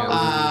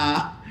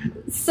 wow,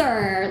 can't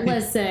sir,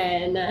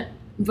 listen.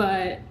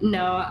 But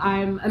no,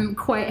 I'm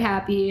quite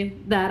happy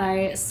that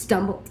I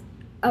stumbled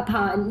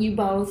upon you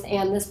both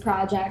and this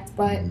project.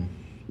 But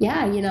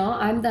yeah,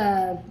 I'm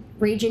the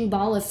raging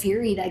ball of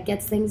fury that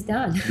gets things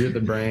done. You're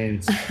the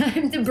brains.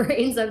 I'm the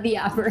brains of the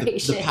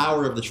operation. The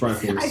power of the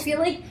Triforce.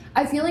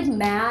 I feel like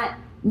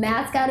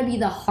Matt's got to be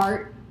the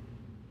heart,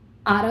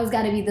 Otto's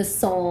got to be the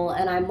soul,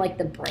 and I'm like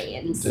the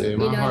brains. Dude, you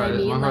know what I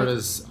mean? my Like, heart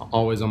is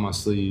always on my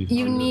sleeve.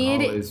 You I'm just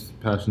need- always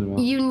passionate about.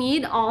 you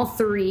need all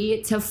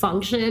 3 to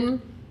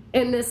function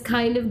in this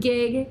kind of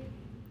gig,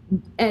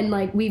 and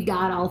like we've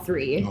got all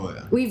 3. Oh,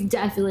 yeah. We've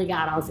definitely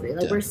got all 3.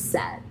 Like, we're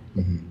set.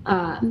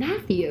 Mhm.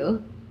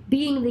 Matthew,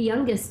 being the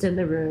youngest in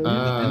the room,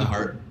 And the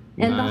heart.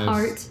 and the Nice.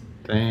 heart.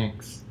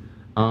 Thanks.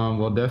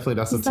 Well, definitely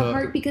that's He's a the tough.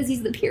 heart because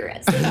he's the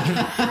purest.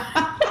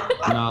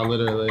 Nah,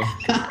 literally.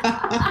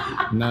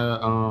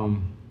 No,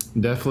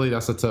 definitely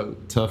that's a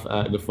tough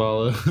act to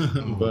follow.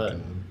 Oh, But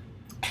God.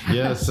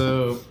 yeah,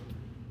 so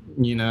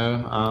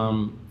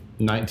I'm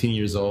 19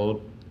 years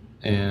old,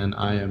 and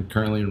I am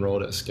currently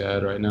enrolled at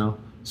SCAD right now,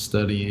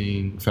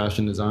 studying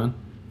fashion design.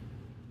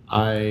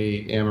 I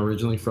am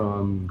originally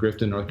from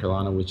Grifton, North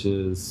Carolina, which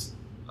is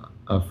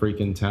a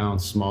freaking town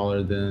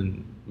smaller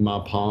than my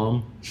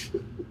palm.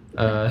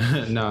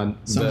 No,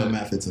 Somehow but-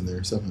 Matt fits in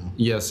there somehow.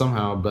 yeah,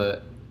 somehow,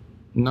 but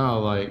no,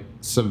 like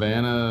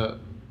Savannah.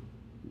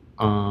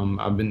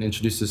 I've been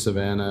introduced to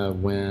Savannah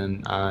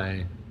when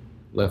I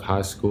left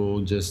high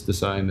school, just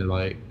deciding to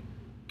like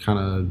kind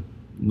of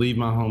leave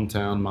my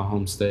hometown, my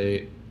home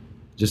state,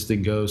 just to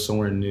go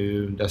somewhere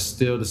new. That's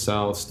still the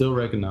South, still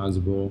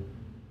recognizable,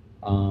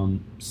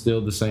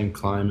 still the same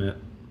climate,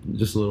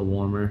 just a little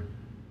warmer.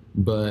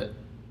 But,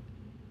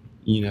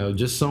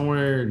 just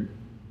somewhere,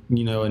 a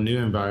new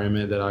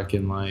environment that I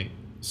can like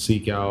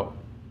seek out,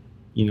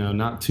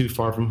 not too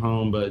far from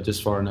home, but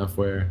just far enough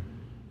where,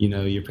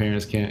 your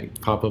parents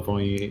can't pop up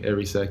on you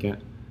every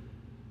second.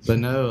 But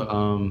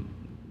no,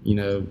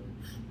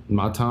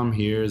 my time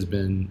here has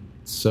been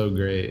so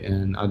great,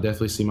 and I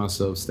definitely see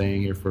myself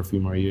staying here for a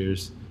few more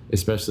years,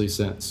 especially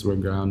since we're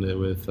grounded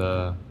with,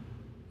 the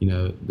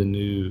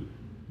new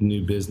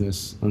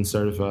business,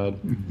 Uncertified.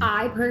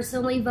 I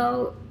personally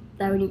vote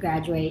that when you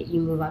graduate, you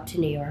move up to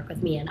New York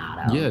with me and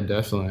Otto. Yeah,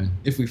 definitely.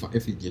 If we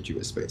get you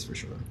a space for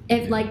sure.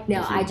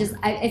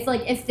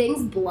 If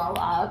things blow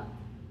up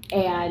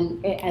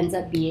and it ends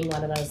up being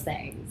one of those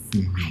things,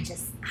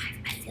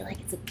 I feel like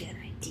it's a good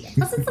idea.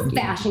 Plus, it's the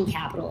fashion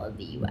capital of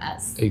the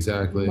U.S.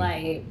 Exactly.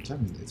 Like,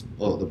 It's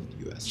all of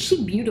the U.S.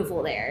 she's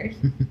beautiful there.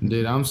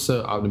 Dude, I'm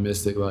so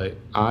optimistic. Like,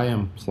 I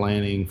am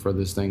planning for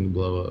this thing to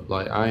blow up.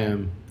 Like,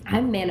 I'm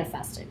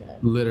manifesting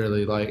it.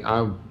 literally, like,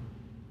 I'm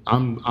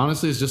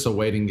honestly, it's just a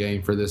waiting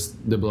game for this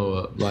to blow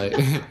up. Like,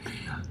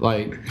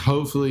 like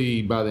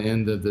hopefully by the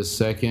end of the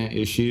second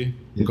issue,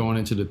 going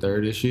into the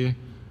third issue,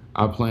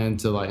 I plan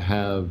to like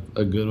have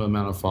a good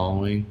amount of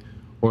following,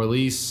 or at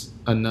least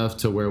enough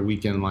to where we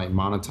can like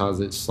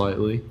monetize it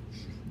slightly,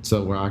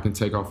 so where I can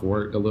take off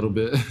work a little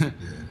bit.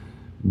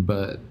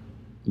 But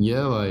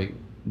yeah, like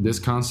this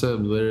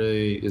concept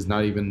literally is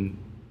not even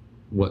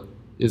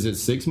is it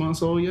 6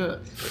 months old yet?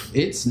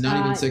 It's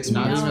not even 6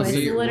 months. No, it's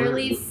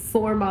literally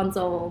 4 months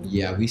old.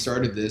 Yeah, we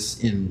started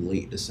this in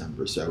late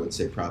December, so I would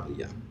say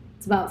probably,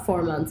 It's about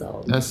 4 months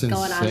old. That's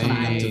going insane.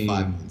 on 5. up to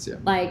 5 months, yeah.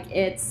 Like,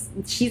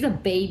 she's a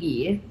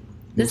baby.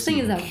 This thing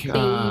is a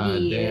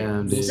baby.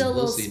 Damn, dude. Still a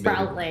little We'll see, baby.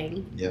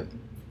 sproutling. Yep.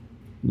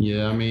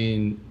 Yeah, I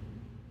mean,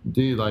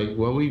 dude, like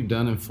what we've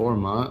done in 4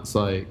 months,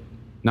 like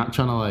not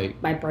trying to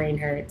like. My brain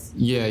hurts.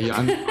 Yeah,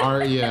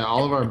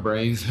 all of our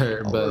brains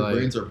hurt, All but our like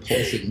brains are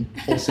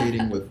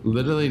pulsating with.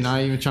 literally not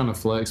even trying to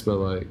flex, but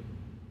like,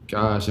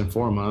 gosh, in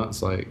 4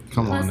 months, like,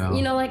 come Plus,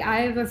 on now. like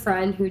I have a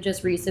friend who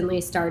just recently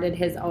started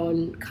his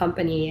own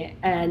company,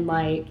 and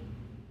like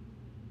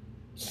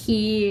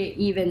he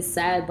even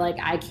said like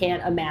I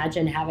can't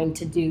imagine having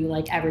to do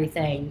like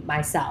everything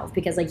myself,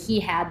 because like he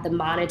had the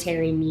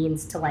monetary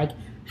means to like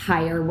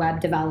hire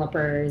web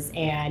developers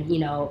and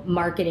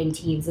marketing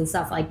teams and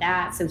stuff like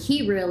that, so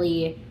he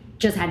really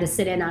just had to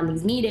sit in on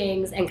these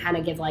meetings and kind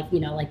of give like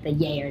like the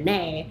yay or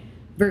nay,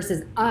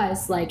 versus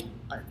us like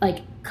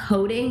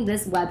coding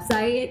this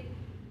website.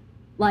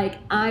 Like,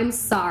 I'm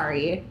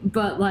sorry,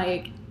 but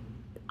like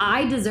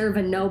I deserve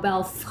a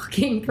Nobel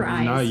fucking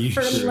prize No, you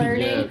for should,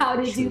 learning how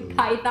to truly. do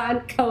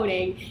Python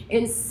coding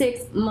in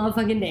 6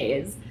 motherfucking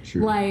days.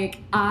 True.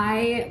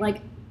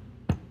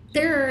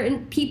 There are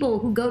people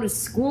who go to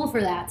school for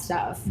that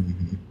stuff.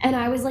 Mm-hmm. And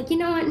I was like, you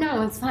know what?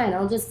 No, it's fine.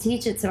 I'll just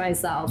teach it to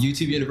myself.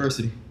 YouTube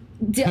University.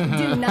 Dude,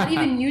 not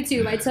even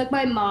YouTube. I took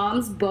my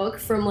mom's book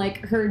from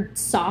like her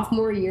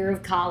sophomore year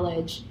of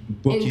college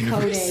Book in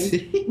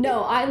university. coding.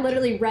 No, I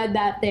literally read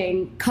that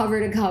thing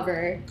cover to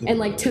cover and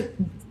like took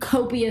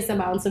copious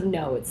amounts of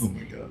notes. Oh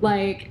my god.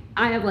 Like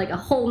I have like a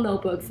whole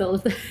notebook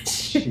filled with that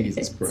shit.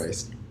 Jesus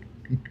Christ.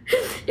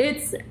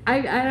 It's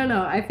I don't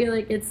know. I feel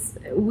like it's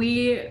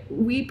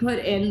we put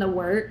in the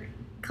work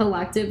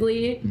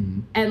collectively,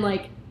 and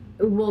like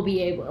we'll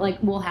be able, like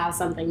we'll have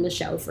something to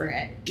show for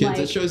it. Kids, like,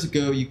 it shows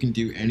go you can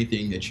do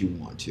anything that you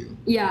want to.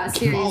 yeah,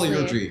 seriously. All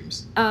your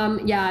dreams.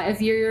 Yeah,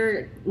 if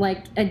you're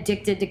like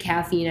addicted to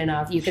caffeine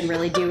enough, you can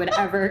really do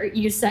whatever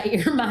you set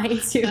your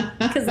mind to.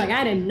 Because like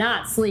I did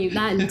not sleep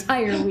that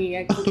entire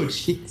week. Oh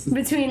Jesus.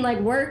 Between like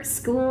work,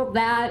 school,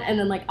 that, and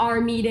then like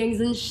our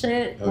meetings and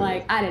shit, Oh,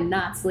 like I did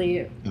not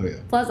sleep. Oh yeah.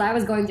 Plus, I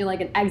was going through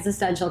like an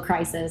existential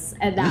crisis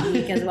at that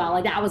week as well.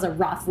 Like that was a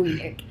rough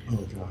week.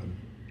 Oh god.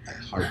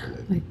 Hard to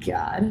live. My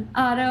God,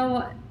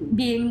 Otto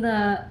being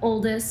the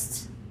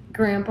oldest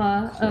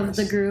grandpa of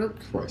the group,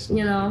 Christ.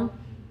 you know,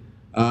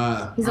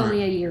 he's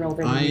only a year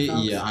older than me.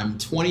 Folks. I'm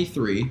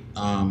 23.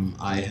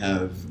 I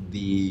have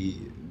the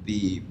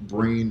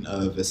brain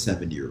of a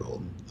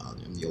 70-year-old.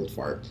 I'm the old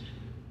fart.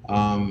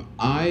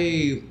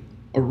 I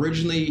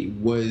originally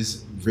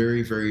was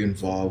very, very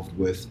involved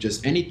with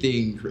just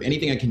anything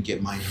I can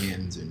get my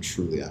hands in.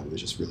 Truly, I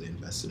was just really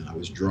invested in. I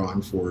was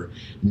drawing for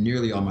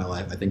nearly all my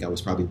life. I think I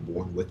was probably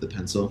born with the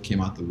pencil, came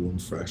out the womb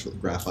fresh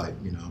with graphite,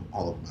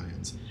 all over my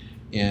hands.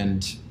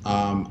 And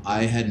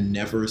I had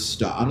never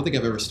stopped. I don't think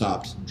I've ever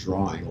stopped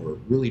drawing or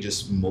really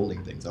just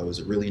molding things. I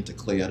was really into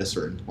clay at a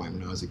certain point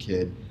when I was a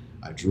kid.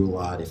 I drew a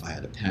lot. If I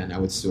had a pen, I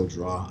would still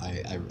draw.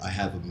 I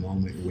have a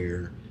moment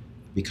where,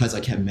 because I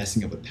kept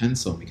messing up with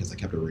pencil, because I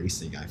kept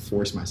erasing, I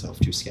forced myself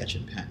to sketch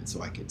in pen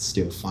so I could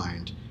still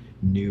find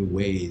new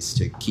ways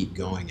to keep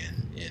going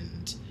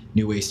and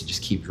new ways to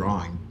just keep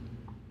drawing.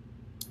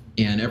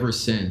 And ever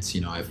since,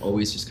 I've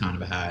always just kind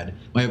of had,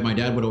 my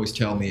dad would always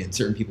tell me, and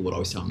certain people would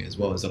always tell me as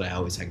well, is that I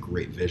always had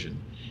great vision.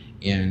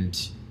 And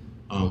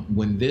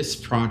when this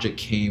project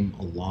came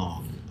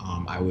along,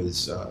 I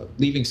was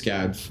leaving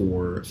SCAD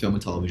for film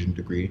and television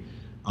degree.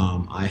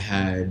 I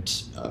had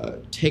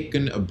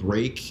taken a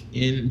break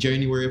in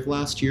January of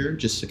last year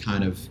just to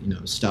kind of,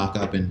 stock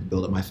up and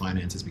build up my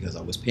finances because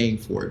I was paying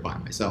for it by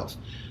myself.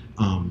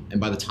 And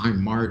by the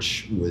time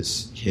March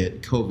was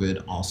hit,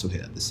 COVID also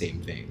hit at the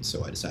same vein.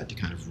 So I decided to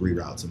kind of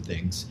reroute some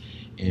things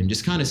and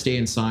just kind of stay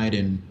inside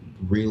and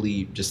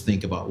really just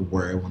think about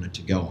where I wanted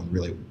to go and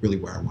really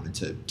where I wanted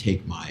to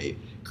take my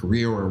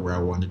career or where I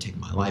wanted to take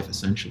my life,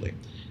 essentially.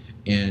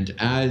 And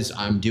as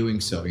I'm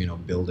doing so,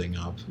 building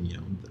up,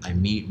 I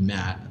meet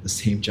Matt at the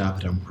same job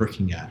that I'm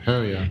working at.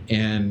 Oh, yeah.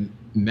 And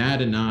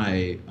Matt and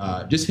I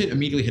just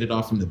immediately hit it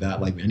off from the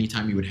bat. Like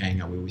anytime we would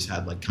hang out, we always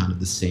had like kind of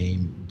the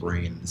same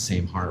brain, the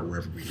same heart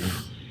wherever we went.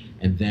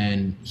 And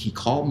then he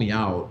called me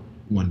out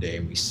one day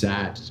and we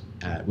sat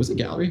at, was it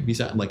gallery? We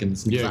sat like in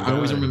this, I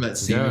always remember that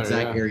same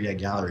exact area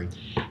gallery.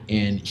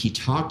 And he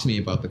talked to me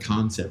about the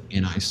concept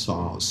and I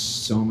saw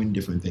so many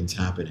different things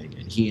happening.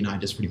 And he and I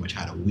just pretty much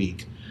had a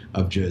week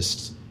of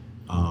just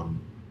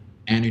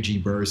energy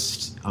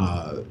burst,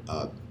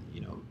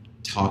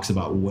 talks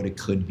about what it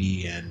could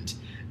be and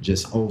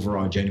just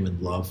overall genuine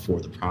love for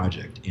the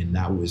project, and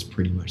that was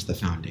pretty much the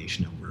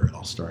foundation of where it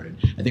all started.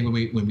 I think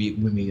when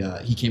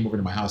he came over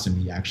to my house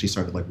and we actually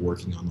started like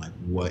working on like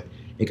what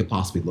it could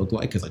possibly look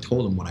like, because I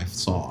told him what I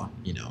saw,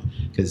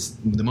 because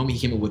the moment he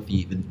came up with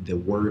the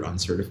word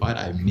uncertified,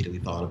 I immediately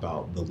thought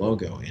about the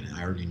logo and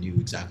I already knew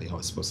exactly how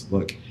it's supposed to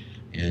look.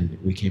 And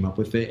we came up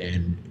with it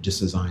and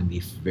just designed the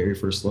very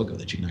first logo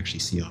that you can actually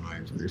see on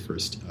our very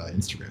first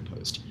Instagram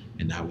post.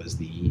 And that was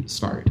the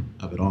start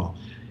of it all.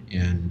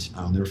 And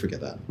I'll never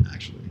forget that,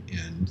 actually.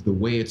 And the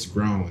way it's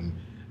grown,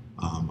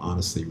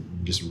 honestly,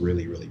 just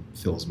really, really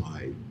fills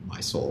my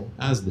soul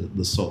as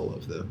the soul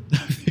of the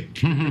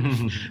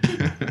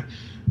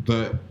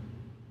But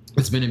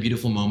it's been a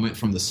beautiful moment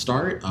from the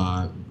start.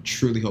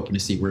 Truly hoping to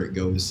see where it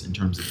goes in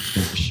terms of the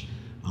finish.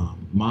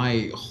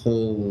 My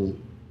whole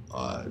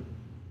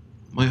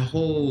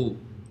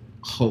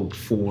hope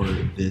for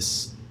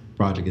this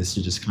project is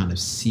to just kind of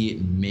see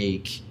it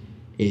make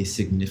a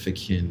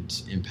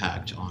significant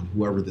impact on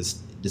whoever this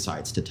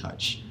decides to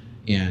touch.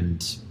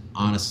 And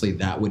honestly,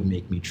 that would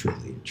make me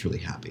truly, truly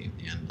happy.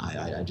 And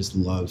I just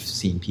love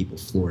seeing people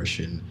flourish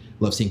and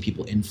love seeing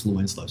people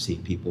influence, love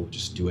seeing people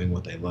just doing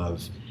what they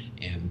love.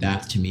 And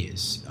that to me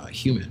is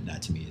human.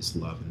 That to me is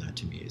love, and that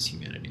to me is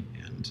humanity.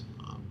 And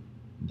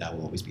that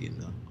will always be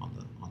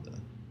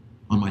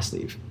on my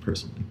sleeve,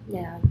 personally.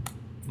 Yeah.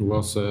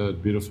 Well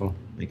said. Beautiful.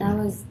 That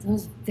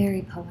was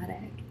very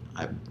poetic.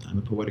 I'm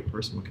a poetic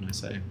person. What can I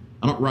say?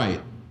 I don't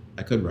write.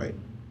 I could write,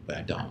 but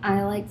I don't.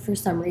 I for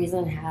some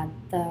reason had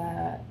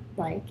the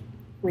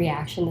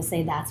reaction to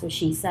say that's what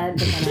she said,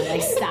 but then I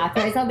stopped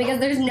myself because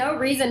there's no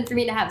reason for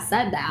me to have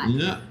said that.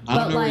 Yeah, I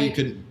don't know where you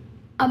could.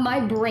 My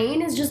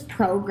brain is just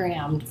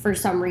programmed for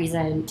some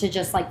reason to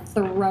just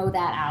throw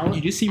that out.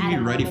 You just seem to be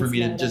ready for me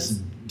to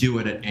just do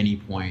it at any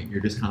point.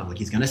 You're just kind of like,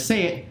 he's gonna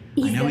say it.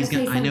 I know he's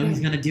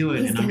gonna do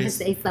it. He's gonna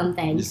say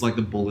something. Just like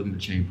the bullet in the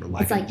chamber.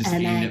 It's like, oh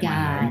my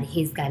god,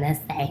 he's gonna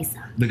say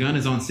something. The gun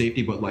is on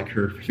safety, but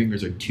her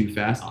fingers are too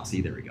fast. Oh,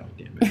 see, there we go.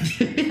 Damn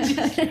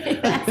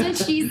it. That's what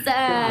she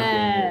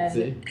said.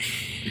 See?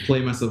 I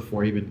played myself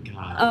before even.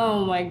 God.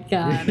 Oh my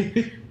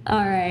god.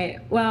 All right.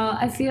 Well,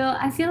 I feel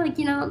like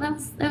that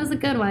was a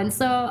good one.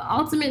 So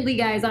ultimately,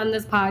 guys, on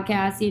this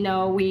podcast,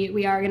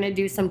 we are gonna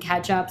do some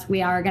catch ups.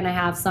 We are gonna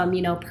have some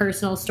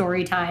personal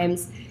story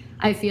times.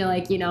 I feel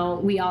like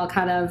we all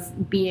kind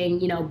of being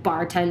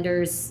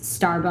bartenders,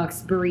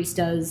 Starbucks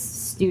baristas,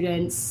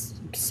 students,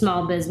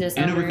 small business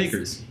and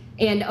overthinkers.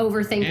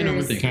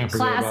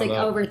 Classic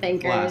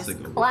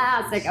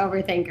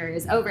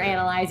overthinkers,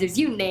 overanalyzers,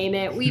 you name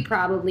it. We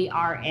probably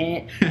are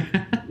it.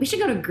 We should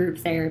go to group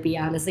therapy,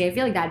 honestly. I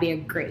feel like that'd be a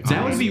great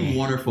time. That would be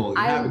wonderful.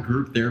 Have a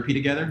group therapy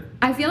together.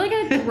 I feel like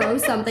I'd throw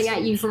something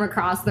at you from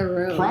across the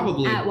room.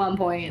 Probably. At one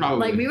point.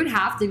 Probably. We would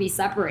have to be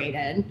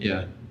separated.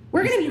 Yeah.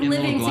 We're going to be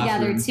living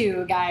together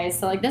too, guys.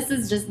 So this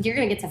is just, you're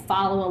going to get to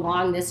follow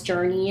along this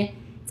journey.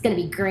 It's going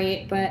to be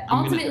great. But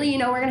ultimately,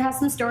 we're going to have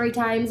some story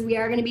times. We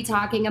are going to be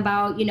talking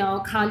about,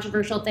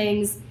 controversial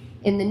things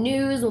in the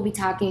news. We'll be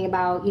talking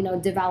about,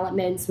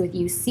 developments with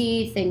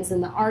UC, things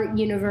in the art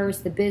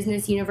universe, the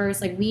business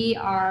universe. We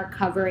are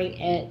covering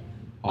it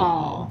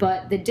all.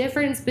 But the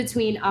difference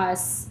between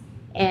us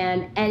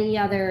and any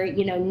other,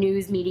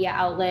 news media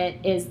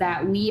outlet is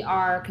that we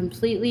are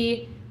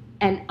completely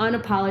and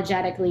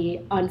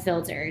unapologetically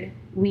unfiltered.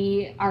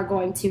 We are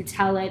going to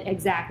tell it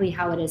exactly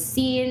how it is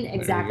seen,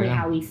 exactly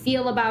how we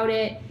feel about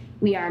it.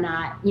 We are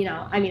not,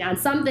 on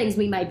some things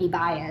we might be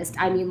biased.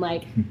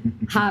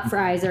 Hot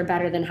fries are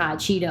better than hot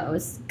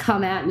Cheetos.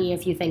 Come at me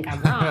if you think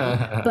I'm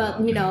wrong. But,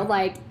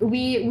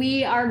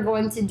 we are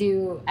going to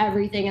do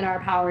everything in our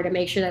power to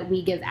make sure that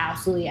we give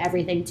absolutely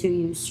everything to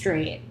you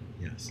straight.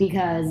 Yes.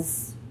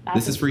 Because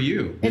this is for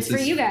you. It's for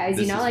you guys,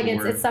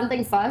 it's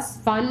something fuss.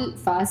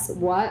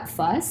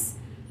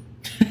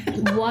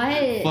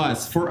 What?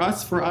 Fuss. For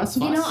us, fuss.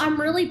 You know, I'm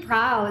really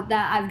proud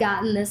that I've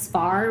gotten this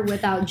far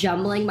without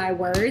jumbling my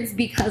words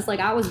because, like,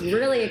 I was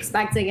really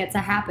expecting it to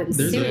happen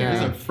There's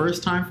sooner. a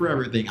first time for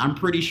everything. I'm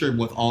pretty sure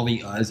with all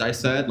the I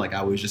said, like,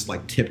 I was just,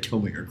 like,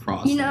 tiptoeing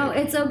across. You know, like,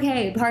 it's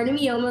okay. Part of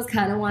me almost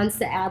kind of wants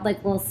to add, like,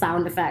 little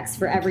sound effects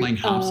for every... playing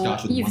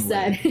hopscotch with you've one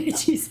said.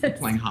 Jesus.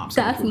 playing hopscotch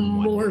That's with one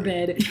leg.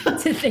 morbid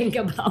to think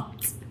about.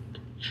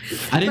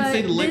 I didn't But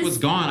say the leg this- was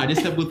gone. I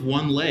just said with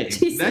one leg.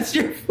 Jesus. That's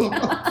your fault.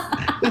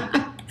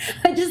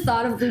 I just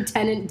thought of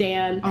Lieutenant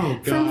Dan Oh,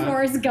 from God.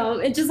 Forrest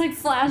Gump. It just, like,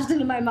 flashed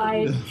into my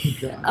mind.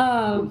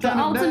 But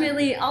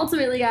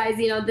ultimately, guys,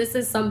 you know, this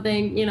is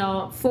something, you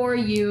know, for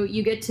you.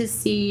 You get to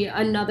see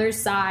another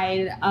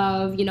side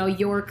of, you know,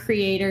 your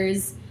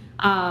creators.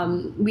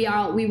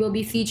 We will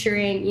be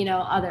featuring, you know,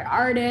 other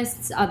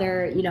artists,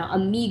 other, you know,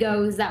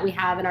 amigos that we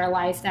have in our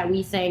life that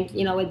we think,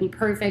 you know, would be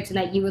perfect and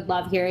that you would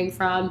love hearing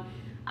from.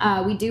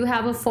 We do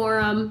have a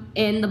forum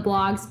in the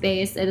blog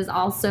space. It is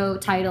also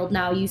titled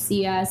Now You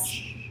See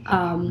Us.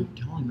 I'm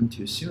telling them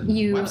too soon.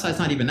 you- The website's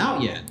not even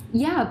out yet.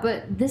 Yeah,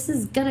 but this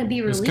is gonna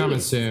be released. It's coming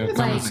soon. It's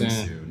Like, coming soon.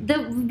 soon. The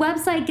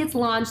website gets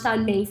launched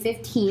on May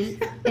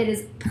 15th. It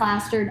is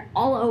plastered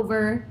all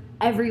over,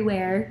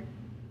 everywhere.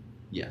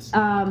 Yes.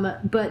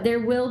 But there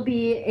will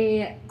be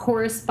a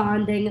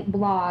corresponding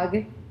blog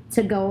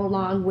to go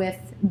along with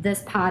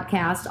this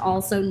podcast,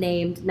 also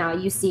named Now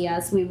You See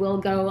Us. We will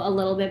go a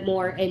little bit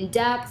more in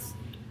depth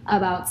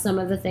about some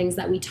of the things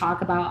that we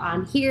talk about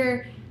on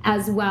here,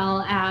 as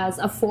well as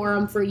a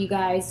forum for you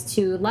guys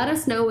to let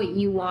us know what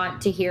you want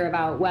to hear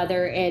about,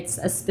 whether it's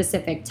a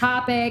specific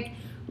topic,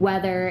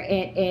 whether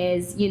it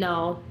is, you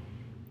know,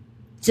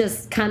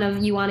 just kind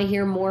of you want to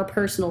hear more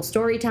personal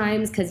story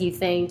times because you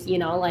think, you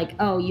know, like,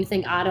 oh, you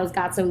think Otto's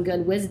got some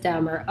good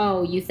wisdom, or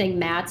oh, you think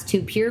Matt's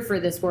too pure for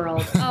this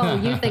world. Oh,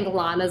 you think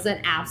Lana's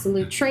an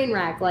absolute train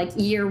wreck. Like,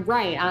 you're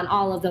right on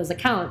all of those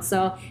accounts.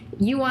 So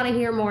you want to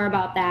hear more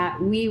about that,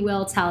 we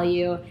will tell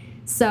you.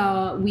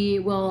 So we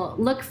will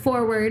look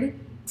forward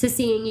to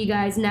seeing you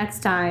guys next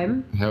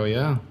time. Hell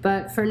yeah.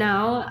 But for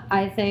now,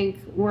 I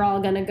think we're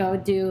all gonna go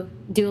do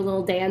a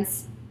little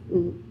dance.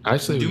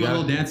 Actually, Do we my got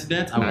little dance. Do a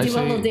Actually,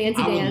 little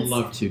dancey I would dance.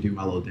 love to do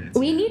my little dance.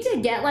 We need to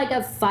get like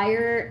a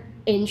fire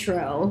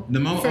intro The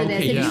moment- for this.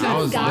 okay, If, yeah, you I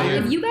guys was got, there.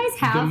 if you guys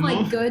have The like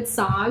mo- good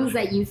songs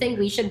that you think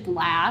we should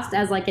blast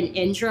as like an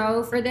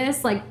intro for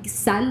this, like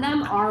send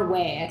them our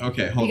way.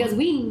 Okay, hold Because on.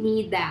 we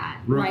need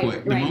that Real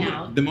right quick,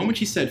 now. the moment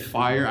she said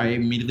fire, I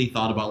immediately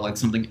thought about like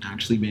something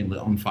actually being lit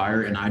on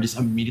fire, and I just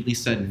immediately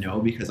said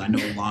no because I know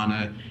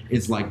Lana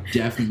is like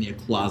definitely a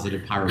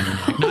closeted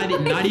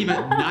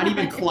pyromaniac. Not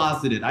even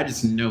closeted. I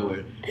just know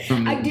it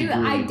from the I do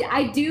degree.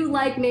 I do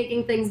like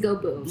making things go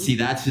boom. See,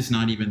 that's just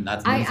not even.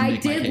 That doesn't I make my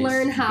did case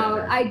learn how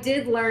better. I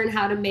did learn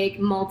how to make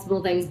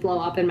multiple things blow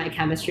up in my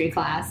chemistry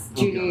class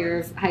junior God. year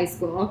of high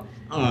school.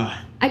 Ugh.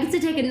 I get to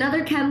take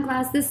another chem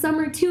class this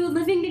summer too.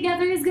 Living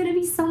together is going to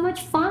be so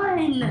much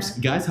fun.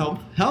 Guys, help!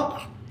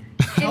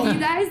 If you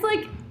guys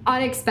like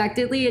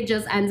unexpectedly it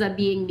just ends up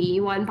being me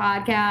one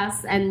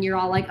podcast and you're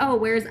all like, oh,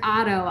 where's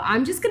Otto?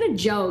 I'm just gonna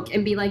joke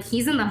and be like,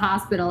 he's in the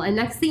hospital, and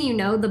next thing you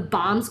know, the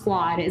bomb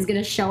squad is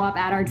gonna show up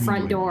at our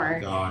front door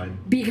God.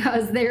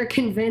 because they're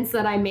convinced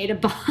that I made a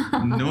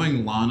bomb.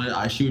 Knowing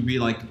Lana, she would be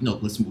like, no,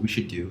 listen, what we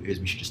should do is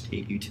we should just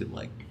take you to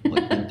like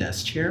the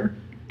desk chair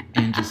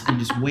and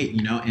just wait,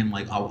 you know, and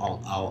like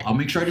I'll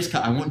make sure I just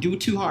cut. I won't do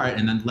it too hard,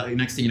 and then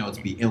next thing you know,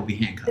 it'll be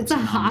handcuffs. It's a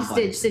And I'm just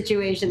hostage like,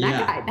 situation.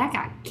 Yeah. That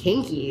got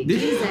kinky.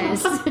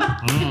 Jesus.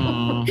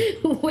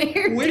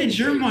 Where did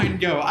your mind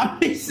go?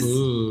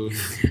 Ooh.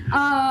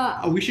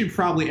 We should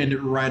probably end it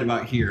right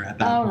about here at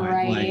that All point.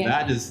 right. Like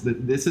that is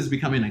this is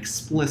becoming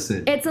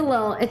explicit. It's a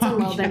little bit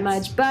Yes.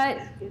 much, but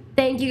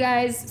thank you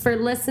guys for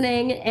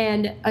listening,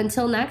 and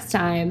until next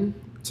time,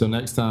 Till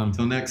next time.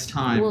 Until next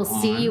time. we'll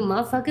see on- you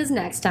motherfuckers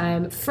next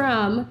time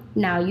from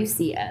Now You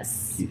See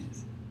Us.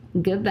 Jesus.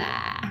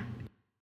 Goodbye.